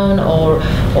down or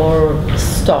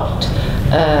stopped.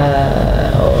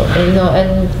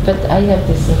 But I have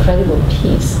this incredible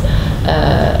piece.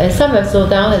 And some have slowed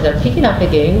down and they're picking up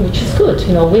again, which is good.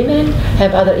 Women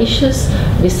have other issues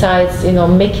besides,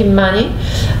 making money.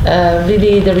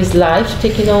 Really, there is life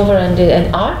taking over,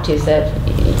 and artists have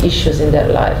issues in their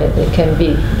life, and it can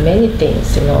be many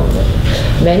things,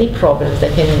 many problems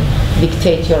that can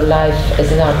dictate your life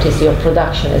as an artist, your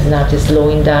production as an artist,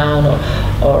 slowing down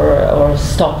or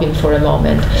stopping for a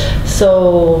moment.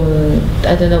 So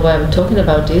I don't know why I'm talking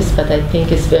about this, but I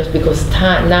think it's because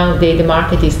nowadays the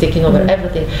market is taking over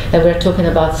everything, and we're talking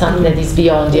about something that is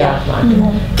beyond the art market.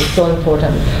 It's so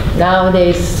important.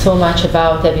 Nowadays, so much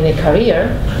about having a career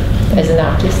as an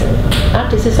artist.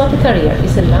 Artist is not a career;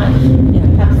 it's a life.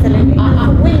 Absolutely.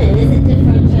 And for women, is it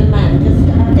different to men?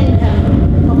 I think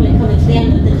probably coming to the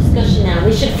end of the discussion now,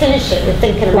 we should finish it with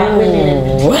thinking about women in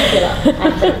particular.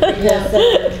 I think, because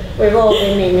we're all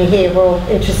women here. We're all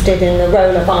interested in the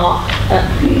role of art.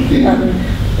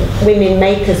 Women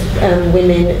makers,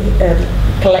 women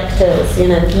collectors.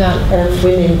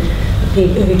 Women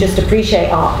who just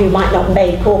appreciate art, who might not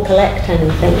make or collect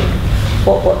anything.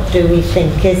 What do we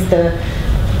think?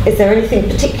 Is there anything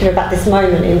particular about this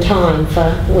moment in time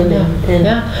for women in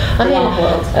the art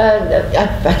world?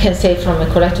 I can say from a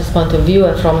collector's point of view,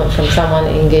 and from someone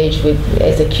engaged with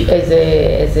as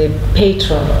a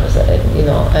patron, or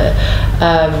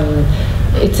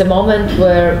it's a moment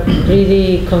where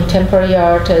really contemporary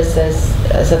art has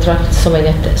attracted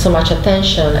so much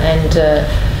attention,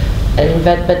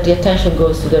 but the attention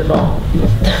goes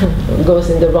goes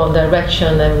in the wrong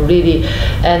direction,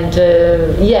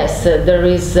 yes, there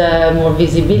is more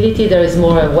visibility, there is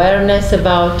more awareness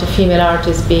about female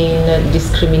artists being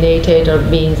discriminated or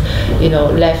being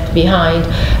left behind.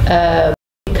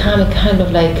 Become kind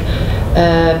of like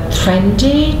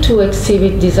trendy to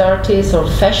exhibit these artists, or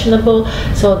fashionable,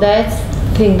 so that's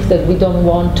things that we don't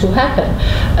want to happen.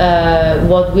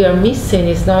 What we are missing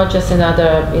is not just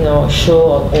another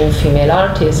show of all female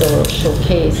artists or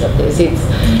showcase of this.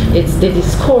 It's the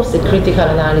discourse, the critical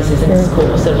analysis and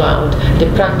discourse around the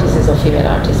practices of female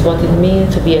artists, what it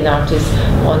means to be an artist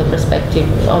on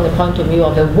the point of view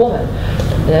of a woman.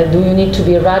 Do you need to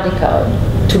be radical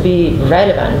to be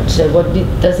relevant? What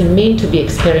does it mean to be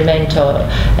experimental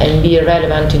and be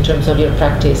relevant in terms of your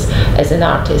practice as an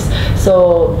artist?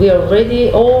 So we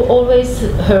already always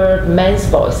heard men's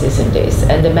voices in this,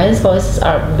 and the men's voices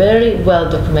are very well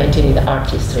documented in the art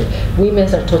history.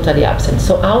 Women's are totally absent.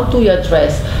 So how do you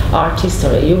address art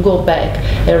history? You go back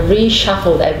and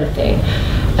reshuffle everything.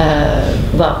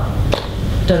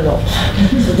 Don't know.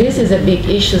 So this is a big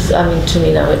issue, to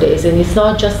me nowadays, and it's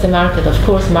not just the market. Of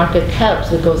course, market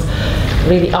helps because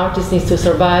really artists need to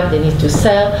survive, they need to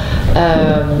sell,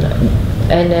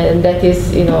 and that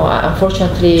is,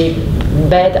 unfortunately,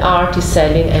 bad art is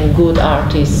selling and good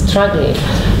art is struggling,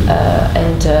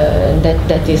 and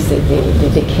that is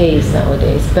the case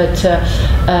nowadays. But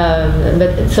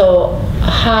so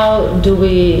how do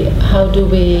we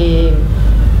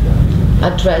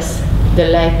address the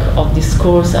lack of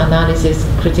discourse analysis,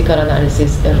 critical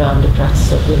analysis around the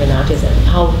practice of women artists, and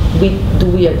how do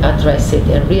we address it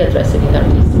and readdress it in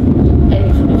artists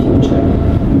and for the future?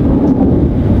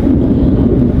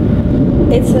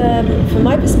 It's from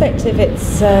my perspective,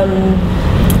 it's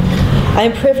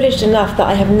I'm privileged enough that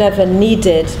I have never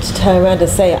needed to turn around and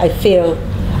say I feel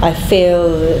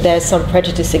there's some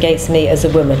prejudice against me as a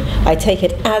woman. I take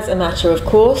it as a matter of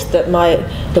course that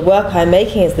the work I'm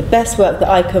making is the best work that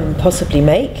I can possibly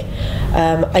make.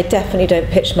 I definitely don't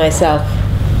pitch myself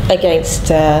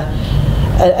against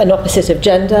an opposite of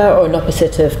gender or an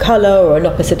opposite of colour or an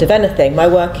opposite of anything. My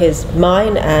work is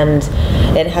mine and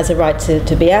it has a right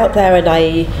to be out there, and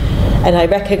I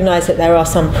recognise that there are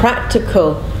some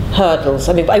practical hurdles.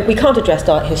 I mean, we can't address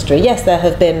art history. Yes, there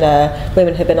have been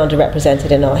women have been underrepresented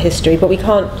in art history, but we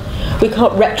can't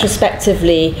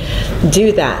retrospectively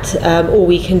do that. All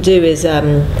we can do is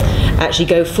actually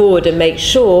go forward and make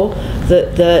sure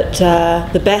that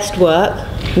the best work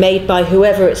made by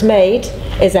whoever it's made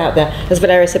is out there. As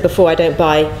Valeria said before, I don't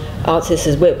buy artists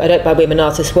as I don't buy women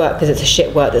artists' work because it's a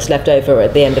shit work that's left over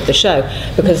at the end of the show.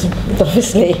 Because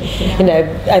obviously, you know,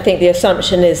 I think the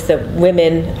assumption is that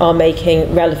women are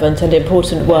making relevant and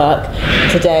important work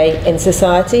today in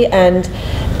society, and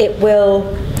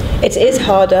it is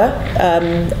harder,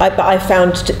 but I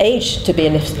found age to be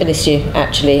an issue.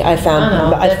 Actually, I found,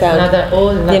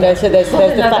 you know, so there's the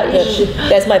fact that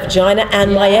there's my vagina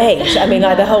and my age. I mean,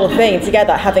 like the whole thing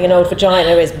together. Having an old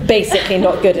vagina is basically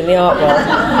not good in the art world.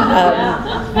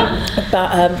 But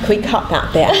can we cut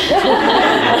that bit?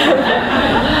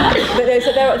 But no,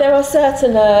 so there are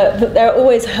certain, there are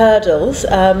always hurdles.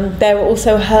 There are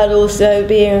also hurdles, though,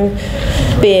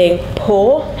 being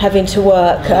poor, having to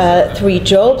work 3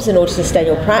 jobs in order to sustain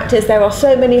your practice. There are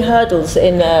so many hurdles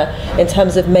in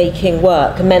terms of making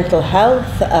work. Mental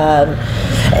health,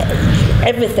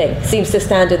 everything seems to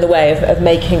stand in the way of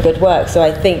making good work. So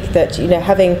I think that, you know,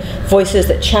 having voices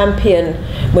that champion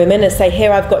women and say,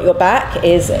 here, I've got your back,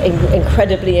 is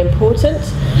incredibly important.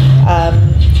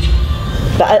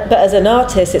 But as an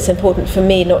artist, it's important for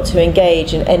me not to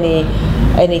engage in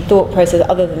any thought process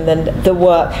other than the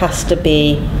work has to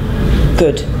be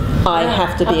good. I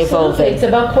have to be evolving. It's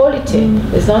about quality.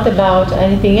 It's not about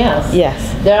anything else.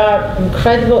 Yes. There are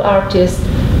incredible artists,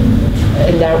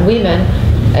 and there are women,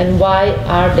 and why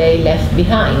are they left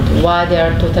behind? Why they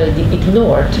are totally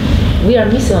ignored? We are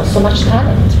missing on so much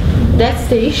talent. That's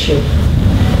the issue.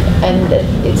 And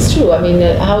it's true. I mean,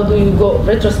 how do you go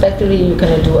retrospectively? You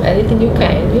can do anything you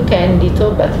can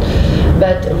little, but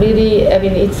really, I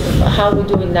mean, it's how we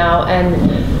do it now. And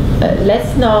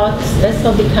let's not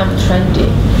become trendy,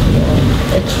 you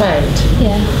know, a trend.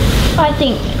 Yeah, I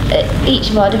think each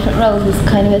of our different roles is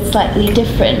kind of slightly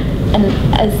different, and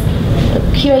as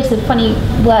curator is a funny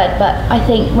word, but I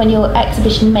think when you're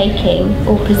exhibition making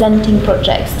or presenting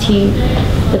projects to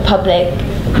the public,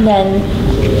 then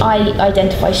I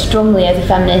identify strongly as a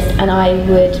feminist, and I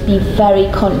would be very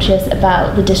conscious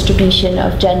about the distribution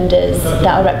of genders that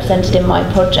are represented in my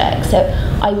project. So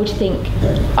I would think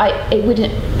it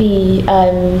wouldn't be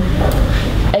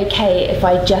okay if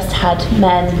I just had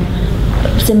men.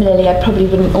 Similarly, I probably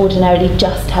wouldn't ordinarily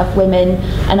just have women,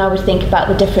 and I would think about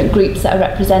the different groups that are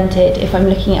represented. If I'm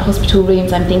looking at hospital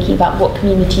rooms, I'm thinking about what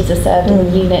communities are served in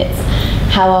the units,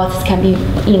 how artists can be,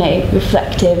 you know,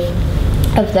 reflective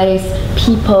of those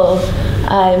people,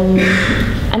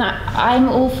 and I'm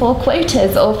all for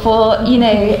quotas, or for, you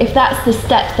know, if that's the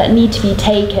steps that need to be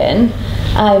taken.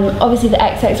 Obviously the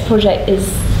XX project is,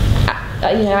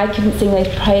 you know, I couldn't sing those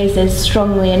praises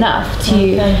strongly enough to,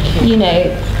 you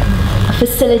know,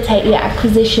 facilitate the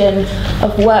acquisition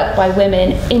of work by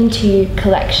women into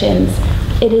collections.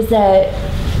 It is a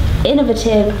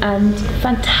innovative and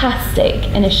fantastic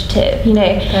initiative, you know,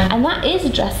 and that is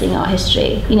addressing art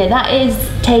history. You know, that is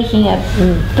taking a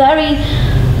very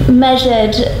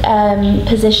measured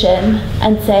position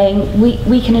and saying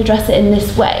we can address it in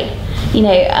this way, you know,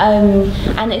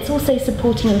 and it's also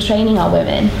supporting and training our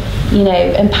women, you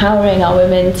know, empowering our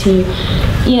women to,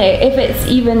 you know, if it's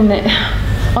even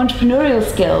entrepreneurial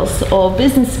skills or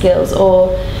business skills,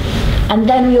 or, and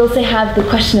then we also have the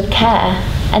question of care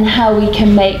and how we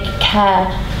can make care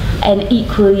an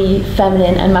equally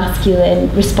feminine and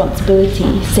masculine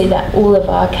responsibility, so that all of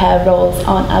our care roles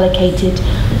aren't allocated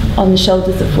on the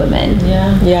shoulders of women.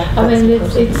 Yeah. I mean,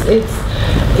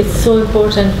 it's so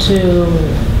important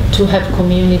to have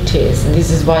communities.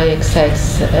 This is why XX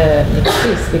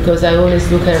exists, because I always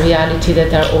look at reality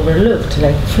that are overlooked,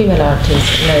 like female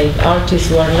artists, like artists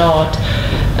who are not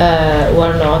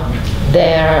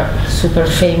they're super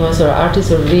famous, or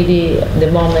artists who really,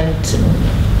 the moment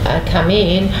I come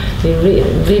in, they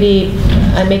really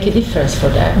I make a difference for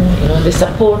them. You know, the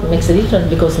support makes a difference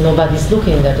because nobody's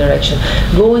looking in that direction.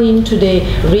 Going into the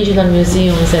regional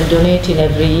museums and donating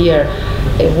every year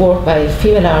a work by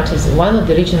female artists, one of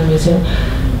the regional museums,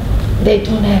 they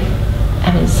don't have,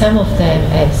 I mean, some of them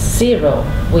have 0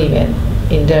 women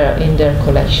in their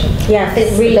collection. Yeah,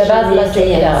 it's regional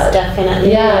museums,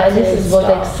 definitely. Yeah, and this is what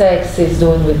XX is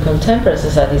doing with contemporary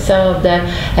society. Some of them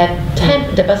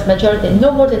have the vast majority,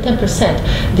 no more than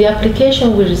 10%. The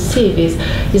application we receive is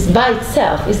by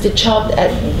itself, is the job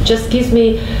that just gives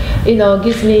me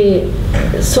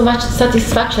so much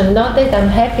satisfaction. Not that I'm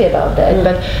happy about that,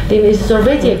 but there is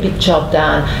already a big job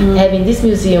done, having this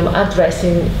museum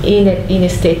addressing in a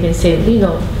statement saying, you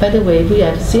know, by the way, we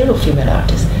have 0 female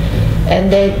artists.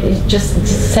 And then it's just a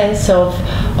sense of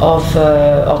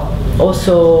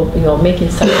also, you know, making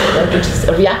something, just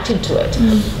reacting to it.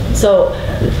 So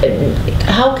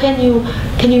how can you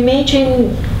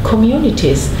imagine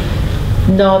communities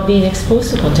not being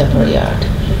exposed to contemporary art?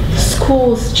 Schools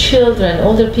schools, children,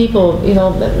 older people,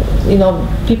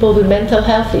 people with mental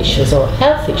health issues or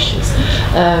health issues.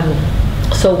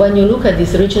 So when you look at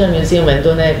this regional museum and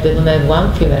they don't have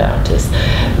one female artist,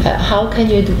 how can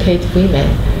you educate women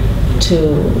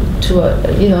to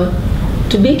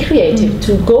be creative,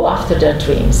 to go after their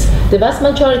dreams? The vast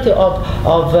majority of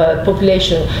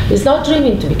population is not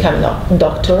dreaming to become a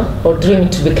doctor or dreaming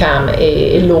to become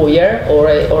a lawyer or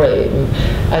a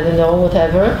I don't know,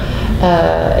 whatever,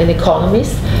 an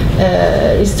economist,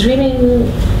 is dreaming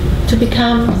to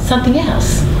become something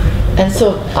else. And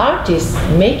so artists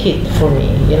make it for me.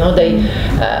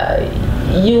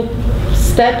 You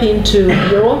step into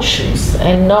your own shoes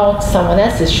and not someone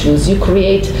else's shoes. You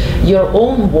create your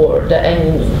own world,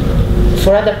 and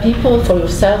for other people, for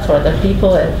yourself, for other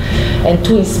people, and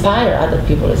to inspire other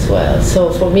people as well.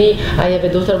 So for me, I have a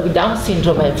daughter with Down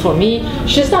syndrome, and for me,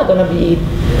 she's not going to be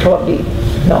probably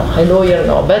a lawyer,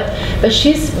 but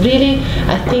she's really,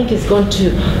 I think, is going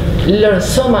to learn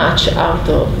so much out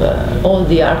of all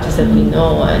the artists that we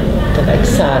know, and like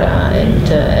Sara, and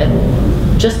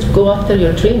just go after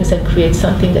your dreams and create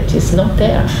something that is not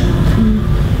there.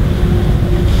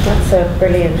 That's a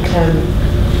brilliant.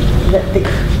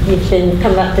 You've been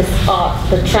come at this art,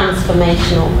 the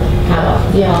transformational power.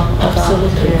 Yeah,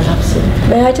 absolutely, absolutely.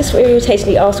 May I just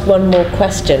irritatingly ask one more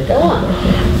question? Go on.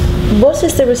 What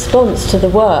is the response to the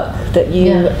work that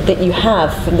you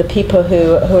have from the people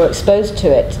who are exposed to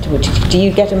it? Do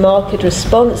you get a marked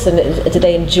response, and do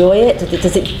they enjoy it?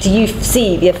 Do you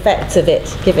see the effects of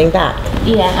it giving back?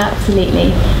 Yeah,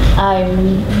 absolutely.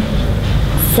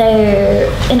 So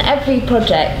in every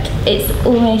project, it's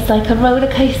almost like a roller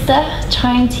coaster,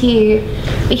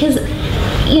 because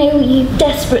you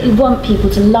desperately want people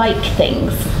to like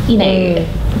things,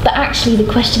 but actually the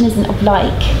question isn't of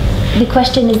like. The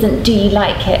question isn't, do you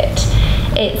like it?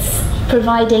 It's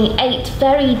providing 8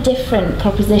 very different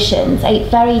propositions, 8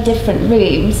 very different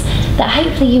rooms that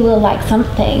hopefully you will like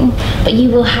something, but you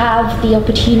will have the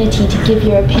opportunity to give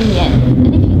your opinion.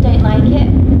 And if you don't like it,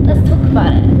 let's talk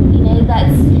about it.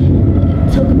 Let's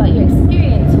talk about your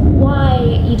experience or why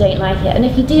you don't like it. And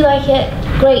if you do like it,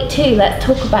 great too, let's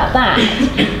talk about that.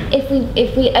 If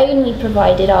we only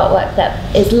provided artwork that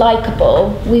is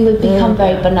likable, we would become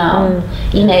very banal.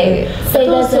 But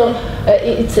also,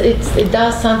 it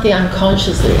does something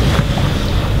unconsciously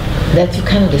that you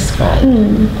cannot describe.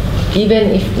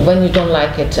 Even when you don't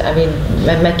like it. I mean,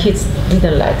 my kids they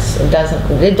don't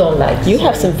like. You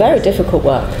have some very difficult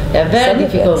work. Yeah, very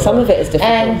difficult. Some of it is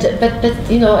difficult. But a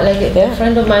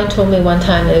friend of mine told me one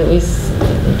time, it was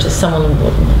just someone,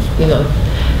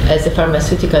 as a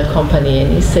pharmaceutical company,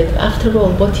 and he said, after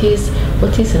all, what is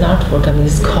an artwork? I mean,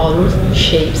 it's colors,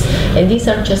 shapes, and these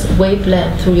are just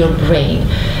wavelength through your brain.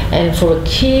 And for a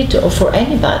kid or for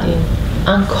anybody,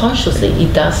 unconsciously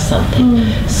it does something.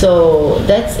 So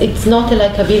it's not a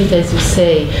likability, as you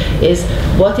say, is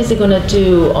what is it going to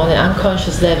do on an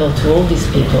unconscious level to all these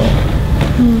people?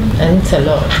 And it's a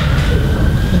lot.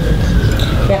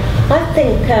 Yeah, I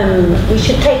think we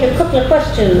should take a couple of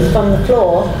questions from the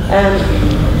floor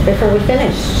before we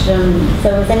finish. So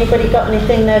has anybody got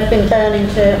anything they've been burning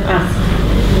to ask?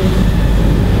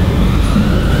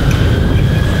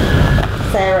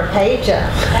 Sarah Pager.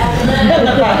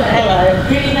 Hello.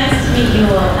 Really nice to meet you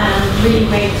all, and really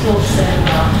great talk so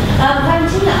far.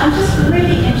 Valentina, I'm just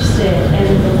really interested in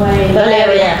the way...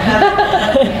 Valeria.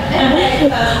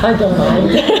 I don't mind.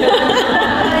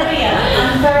 Valeria,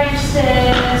 I'm very interested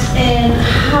in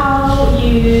how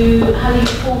you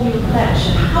form your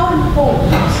collection. How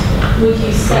important would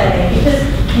you say? Because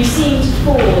you seem to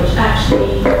forge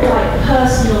actually quite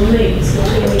personal links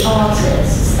between the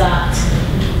artists that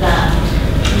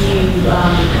you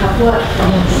have worked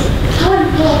with. How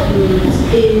important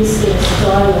is this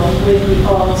dialogue with the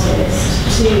artist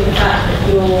to the fact that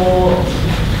you're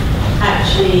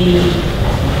actually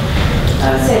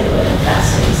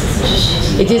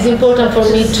it is important for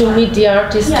me to meet the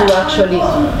artist to actually to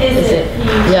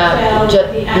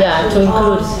include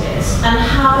artist, and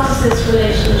how does this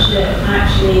relationship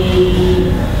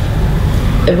actually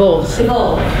evolve? I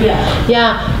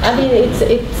mean, it's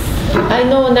I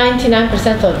know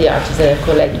 99% of the artists that I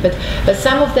collect, but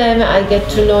some of them I get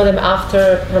to know them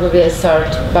after probably I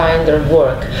start buying their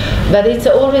work. But it's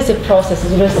always a process,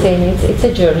 as you were saying, it's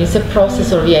a journey, it's a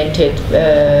process-oriented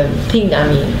thing, I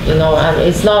mean,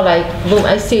 it's not like, boom,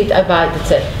 I see it, I buy it,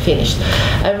 that's it, finished.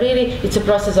 It's a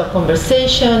process of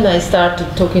conversation. I start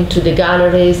talking to the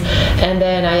galleries, and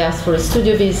then I ask for a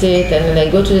studio visit, and then I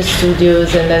go to the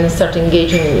studios, and then start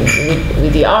engaging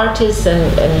with the artists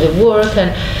and the work,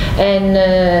 and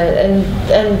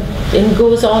it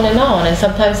goes on, and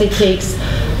sometimes it takes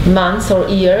months or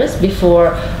years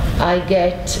before I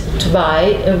get to buy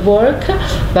a work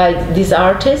by this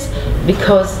artist,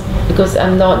 because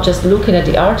I'm not just looking at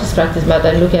the artist practice, but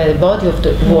I'm looking at the body of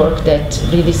the work that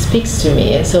really speaks to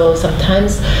me. And so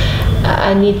sometimes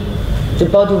I need the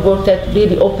body of work that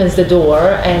really opens the door,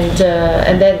 and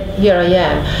then here I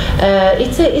am.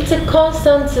 It's a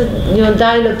constant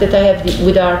dialogue that I have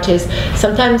with artists.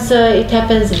 Sometimes it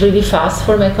happens really fast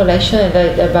for my collection, and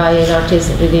I buy an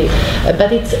artist really,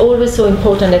 but it's always so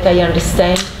important that I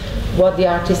understand what the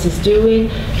artist is doing,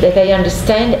 that I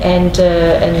understand and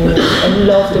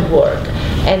love the work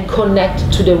and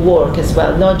connect to the work as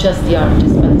well, not just the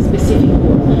artist, but the specific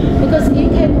work. Because you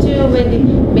can do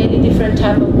many different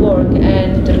type of work,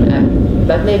 and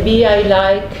but maybe I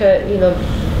like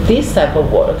this type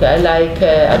of work. I like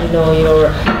I don't know,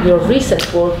 your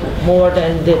recent work more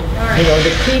than the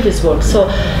previous work. So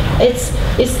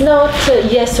it's not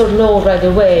yes or no right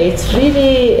away. It's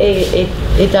really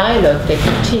a dialogue that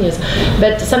continues.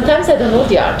 But sometimes I don't know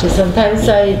the artist. Sometimes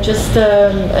I just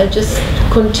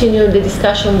continue the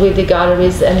discussion with the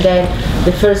galleries, and then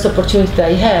the first opportunity that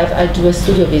I have, I do a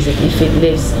studio visit if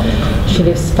she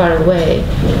lives far away.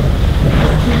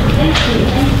 Thank you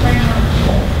very much.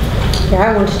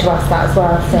 Yeah, I wanted to ask that as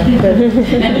well. So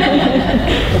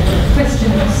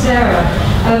Question, Sarah.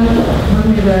 When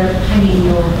we were hanging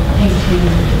your painting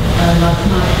last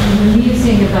night, we were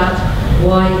musing about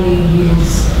why you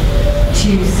use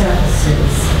two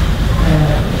surfaces,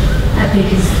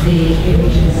 because the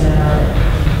images are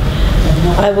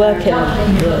not I work in.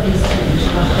 You've got these two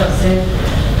images.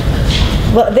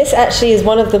 Well, this actually is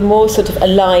one of the more sort of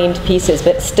aligned pieces,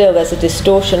 but still there's a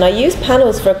distortion. I use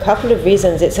panels for a couple of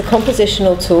reasons. It's a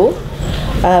compositional tool.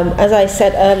 As I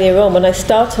said earlier on, when I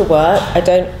start a work, I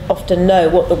don't often know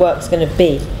what the work's going to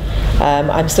be.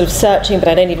 I'm sort of searching, but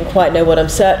I don't even quite know what I'm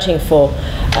searching for.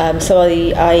 So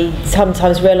I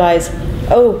sometimes realise,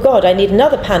 oh God, I need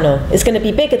another panel. It's going to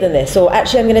be bigger than this, or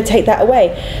actually I'm going to take that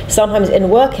away. Sometimes in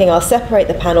working, I'll separate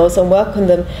the panels and work on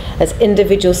them as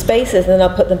individual spaces, and then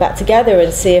I'll put them back together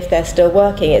and see if they're still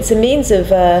working. It's a means of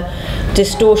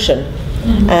distortion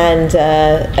and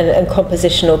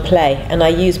compositional play, and I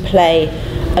use play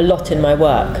a lot in my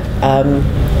work.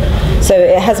 So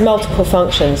it has multiple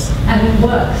functions. And it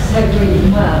works so really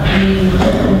well. I mean,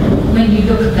 when you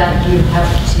look at that, you have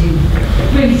to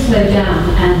really slow down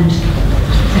and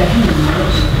say,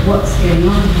 what's going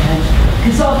on here?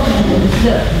 Because often when you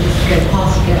look, you just go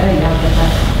past and go, oh yeah, I'll get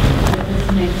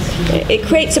that. It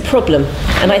creates a problem,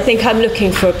 and I think I'm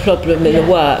looking for a problem in the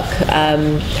work,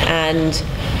 and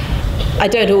I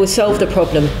don't always solve the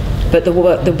problem, but the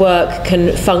work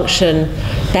can function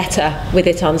better with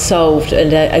it unsolved,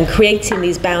 and creating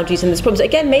these boundaries and these problems.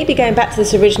 Again, maybe going back to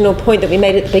this original point that we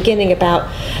made at the beginning about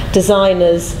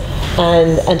designers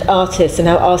and artists, and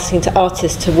how asking to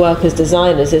artists to work as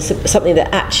designers is something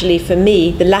that actually, for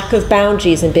me, the lack of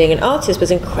boundaries in being an artist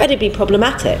was incredibly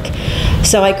problematic.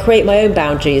 So I create my own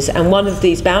boundaries, and one of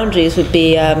these boundaries would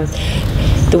be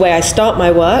the way I start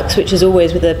my works, which is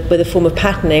always with a form of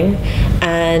patterning,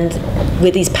 and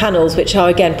with these panels, which are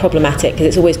again problematic because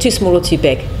it's always too small or too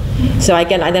big. So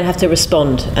again, I then have to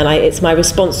respond, and it's my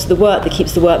response to the work that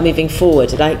keeps the work moving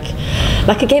forward.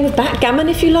 Like a game of backgammon,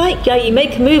 if you like. Yeah, you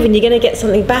make a move and you're going to get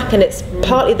something back, and it's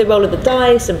partly the roll of the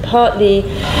dice and partly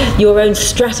your own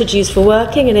strategies for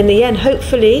working, and in the end,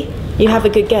 hopefully, you have a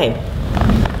good game.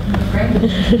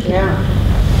 yeah.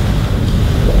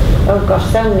 Oh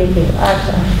gosh, so many people.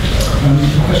 A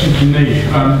question from me.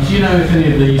 Do you know if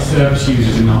any of the service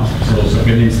users in hospitals have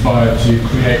been inspired to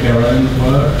create their own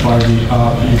work by the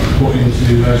art that you've put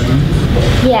into those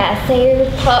rooms? Yeah, so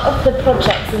part of the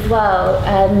project as well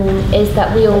is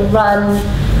that we all run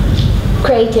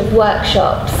creative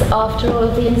workshops after all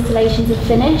of the installations are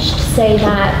finished, so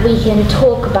that we can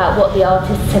talk about what the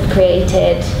artists have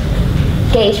created,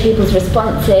 gauge people's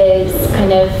responses,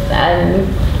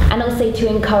 and also to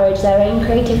encourage their own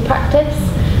creative practice.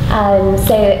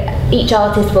 So each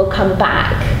artist will come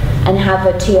back and have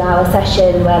a 2-hour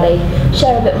session where they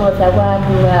share a bit more of their work,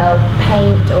 and will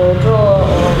paint or draw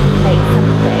or make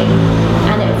something.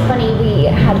 And it was funny, we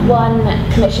had one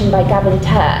commissioned by Gavin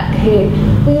Turk, who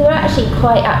we were actually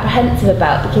quite apprehensive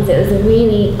about, because it was a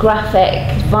really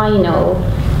graphic vinyl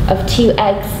of 2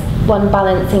 eggs, one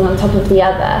balancing on top of the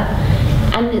other.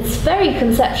 And it's very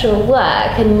conceptual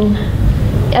work, and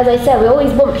as I said, we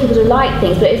always want people to like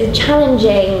things, but it's a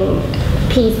challenging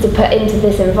piece to put into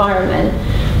this environment.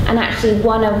 And actually,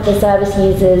 one of the service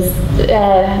users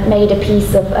made a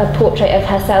piece of a portrait of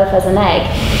herself as an egg.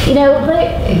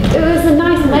 But it was a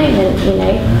nice moment,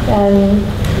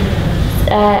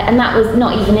 and that was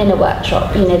not even in a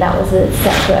workshop, you know, that was a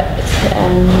separate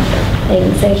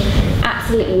thing. So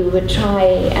absolutely we would try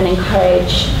and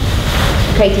encourage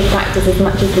creative practice as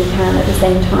much as we can at the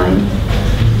same time.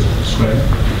 That's great.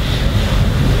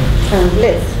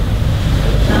 Liz?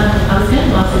 I was going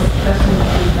to ask this question to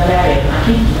Valeria. I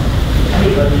think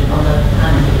everybody on the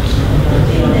panel will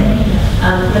be on it.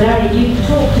 Valeria, you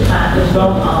talked about the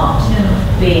wrong art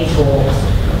being taught.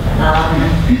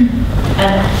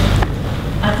 And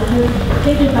I suppose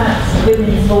thinking about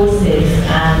women's voices,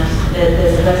 and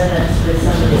there's a resonance with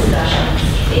some of the discussions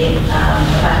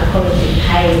about the quality of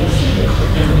pay recently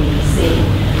in the BBC.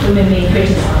 Women being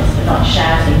criticised for not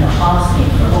shouting, not asking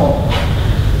for more.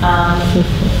 I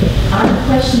have a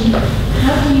question,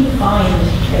 how do you find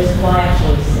those quiet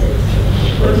voices?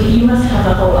 Well, you must have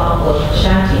a whole art world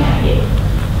shouting at you.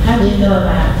 How do you know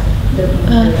about the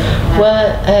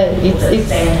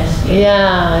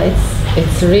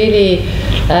it's really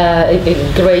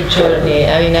a great journey.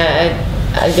 I mean,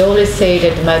 I always say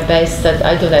that my best, that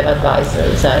I don't have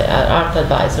advisors, art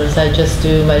advisors. I just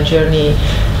do my journey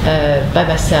by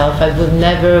myself. I would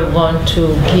never want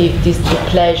to give the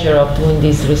pleasure of doing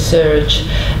this research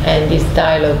and this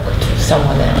dialogue to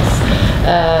someone else.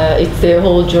 It's the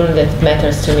whole journey that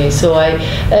matters to me. So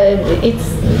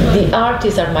it's the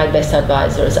artists are my best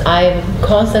advisors. I have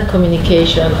constant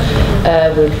communication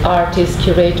with artists,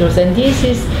 curators, and this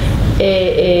is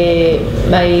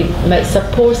my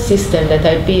support system that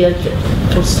I built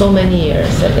for so many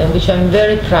years, and which I'm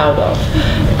very proud of,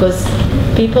 because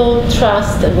people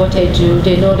trust what I do.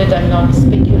 They know that I'm not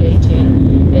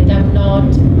speculating, that I'm not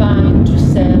buying to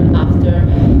sell after.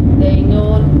 They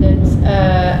know that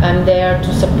I'm there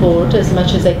to support as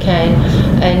much as I can,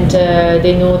 and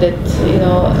they know that, you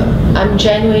know, I'm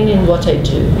genuine in what I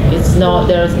do. It's not,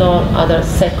 there's no other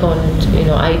second, you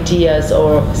know, ideas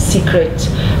or secret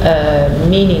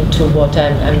meaning to what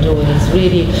I'm doing. It's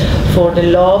really for the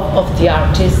love of the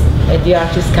artist, and the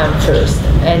artist come first,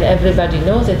 and everybody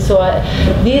knows it. So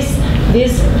this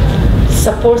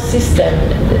support system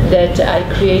that I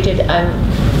created, I'm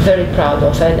very proud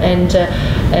of, and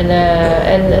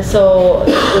so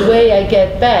the way I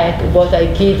get back what I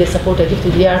give, the support I give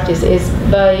to the artists, is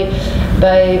by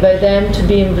them to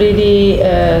be really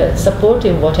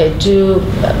supporting what I do,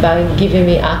 by giving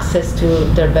me access to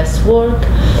their best work,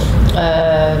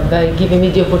 by giving me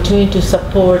the opportunity to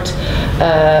support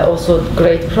also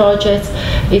great projects.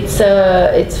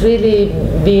 It's really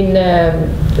been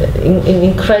an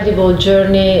incredible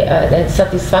journey and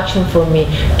satisfaction for me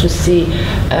to see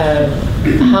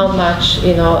how much,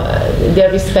 you know, they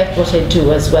respect what I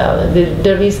do as well.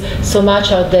 There is so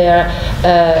much out there,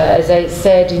 as I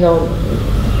said, you know,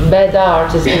 bad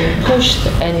art is being pushed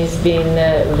and is being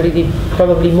really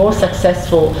probably more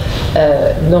successful,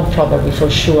 not probably, for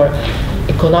sure,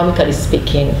 economically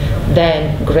speaking,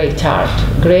 than great art.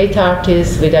 Great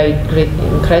artists with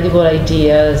incredible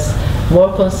ideas,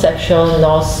 more conceptual,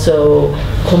 not so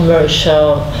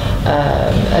commercial,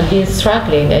 have been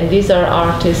struggling. And these are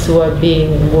artists who have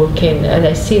been working, and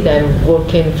I see them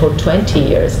working for 20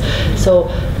 years. So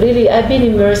really, I've been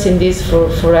immersed in this for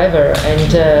forever,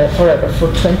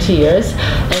 for 20 years.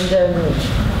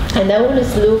 And I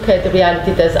always look at the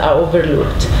reality that are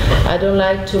overlooked. I don't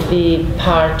like to be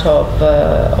part of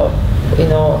you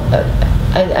know,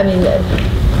 I mean,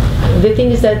 the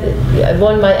thing is that I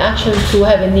want my action to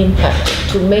have an impact,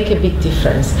 to make a big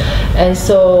difference. And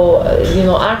so, you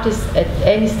know, artists at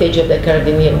any stage of their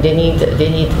career, they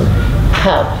need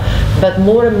help. But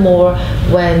more and more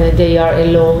when they are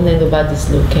alone and nobody's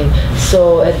looking.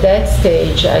 So at that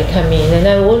stage I come in, and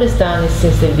I've always done it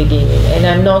since the beginning, and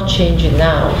I'm not changing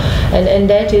now. And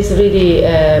that is really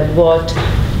what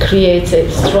creates a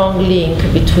strong link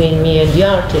between me and the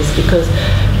artist, because,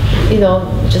 you know,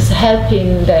 just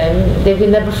helping them, they will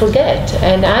never forget.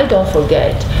 And I don't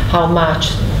forget how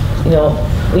much, you know,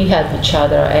 we help each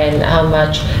other, and how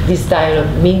much this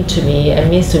dialogue means to me,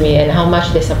 and how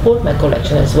much they support my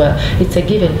collection as well. It's a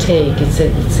give and take. It's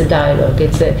a dialogue.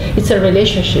 It's a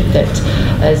relationship that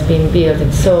has been built.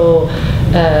 And so,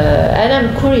 and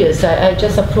I'm curious. I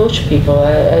just approach people.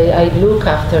 I look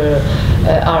after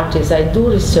artists. I do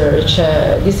research.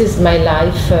 This is my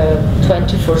life,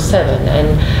 24/7,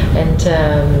 and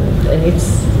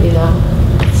it's, you know,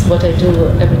 it's what I do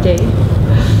every day.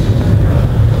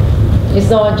 It's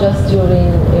not just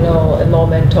during, you know, a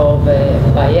moment of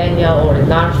a biennial or an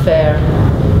art fair,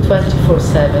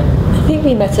 24/7. I think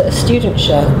we met at a student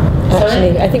show.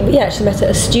 Actually, I think we actually met at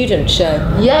a student show.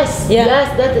 Yes, yeah.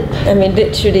 Yes. That, I mean,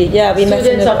 literally, yeah. We met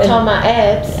students of Thomas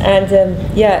Ebbs. And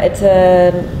yeah, it's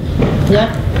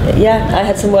Yeah, I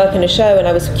had some work in a show, and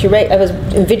I was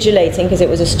invigilating because it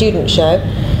was a student show,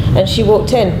 and she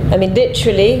walked in. I mean,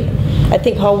 literally, I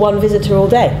think her one visitor all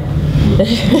day.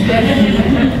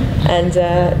 And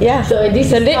so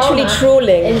this is literally Tama.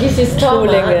 trawling. And this is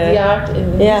Tama, the art.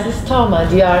 This is Tama,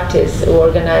 the artist who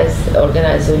organized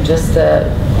who just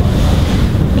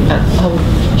how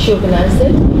she organized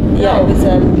it. Yeah, it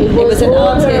was an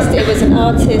artist. It was an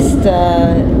artist.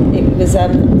 It was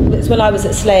when I was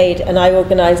at Slade, and I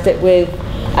organised it with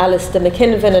Alistair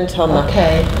McKinven and Toma.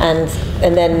 Okay. And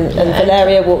then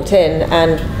Valeria walked in,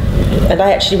 and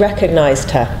I actually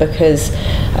recognised her because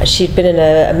she'd been in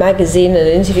a magazine and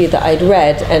an interview that I'd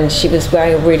read, and she was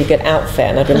wearing a really good outfit,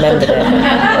 and I'd remembered it.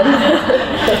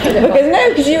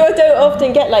 Because you don't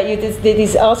often get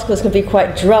these articles can be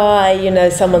quite dry,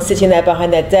 someone sitting there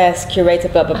behind their desk, curator,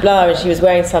 blah blah blah, and she was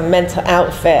wearing some mental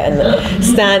outfit and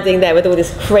standing there with all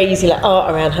this crazy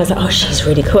art around her. I was like, oh, she's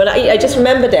really cool. And I just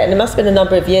remembered it, and it must have been a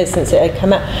number of years since it had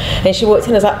come out. And she walked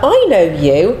in, I was like, I know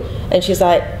you, and she's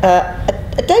like,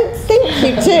 I don't think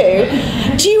you do.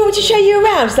 Do you want me to show you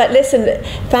around? She's like, listen,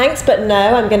 thanks, but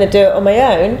no, I'm going to do it on my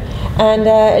own.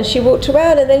 And she walked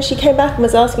around, and then she came back and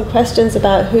was asking questions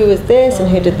about who was this and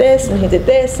who did this and who did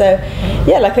this. So,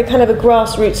 yeah, like a kind of a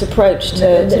grassroots approach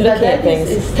to looking at things.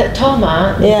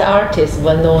 Toma, this artist,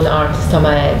 well-known artist, Toma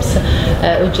Ebbs,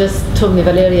 who just told me,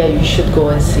 Valeria, you should go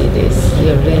and see this.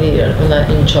 You're going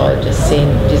to enjoy just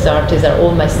seeing these artists. Are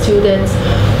all my students,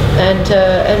 and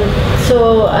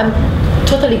so I'm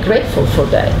totally grateful for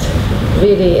that,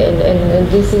 really. And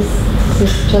this is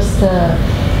just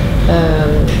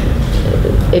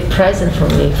a present for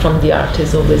me from the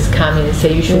artists always coming and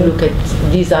say you should look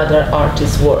at these other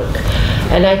artists' work,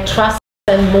 and I trust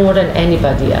them more than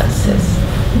anybody else's.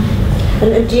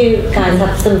 And do you guys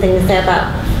have something to say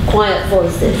about quiet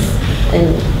voices,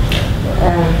 and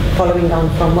following on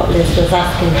from what Liz was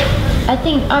asking? I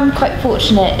think I'm quite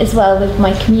fortunate as well with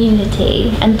my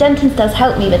community, and Denton's does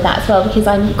help me with that as well, because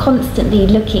I'm constantly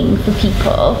looking for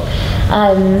people.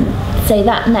 So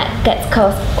that net gets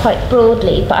cast quite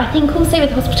broadly, but I think also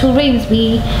with hospital rooms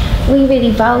we really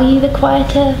value the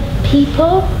quieter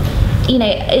people.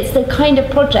 It's the kind of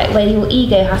project where your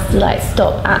ego has to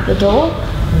stop at the door.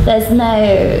 There's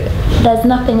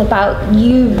nothing about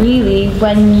you really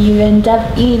when you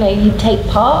you take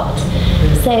part.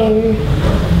 So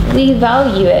we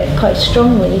value it quite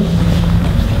strongly.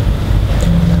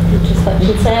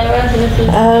 Sara,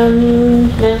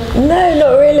 no,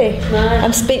 not really. No.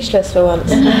 I'm speechless for once.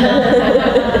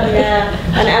 Yeah,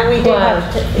 and we do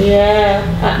have to. Yeah,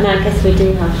 no, I guess we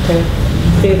do have to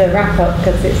do the wrap up,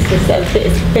 because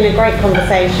it's been a great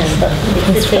conversation, but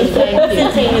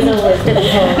sitting is always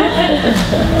difficult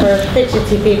for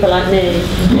fidgety people like me.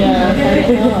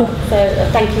 Yeah. So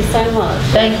thank you so much.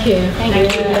 Thank you. Thank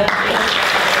you.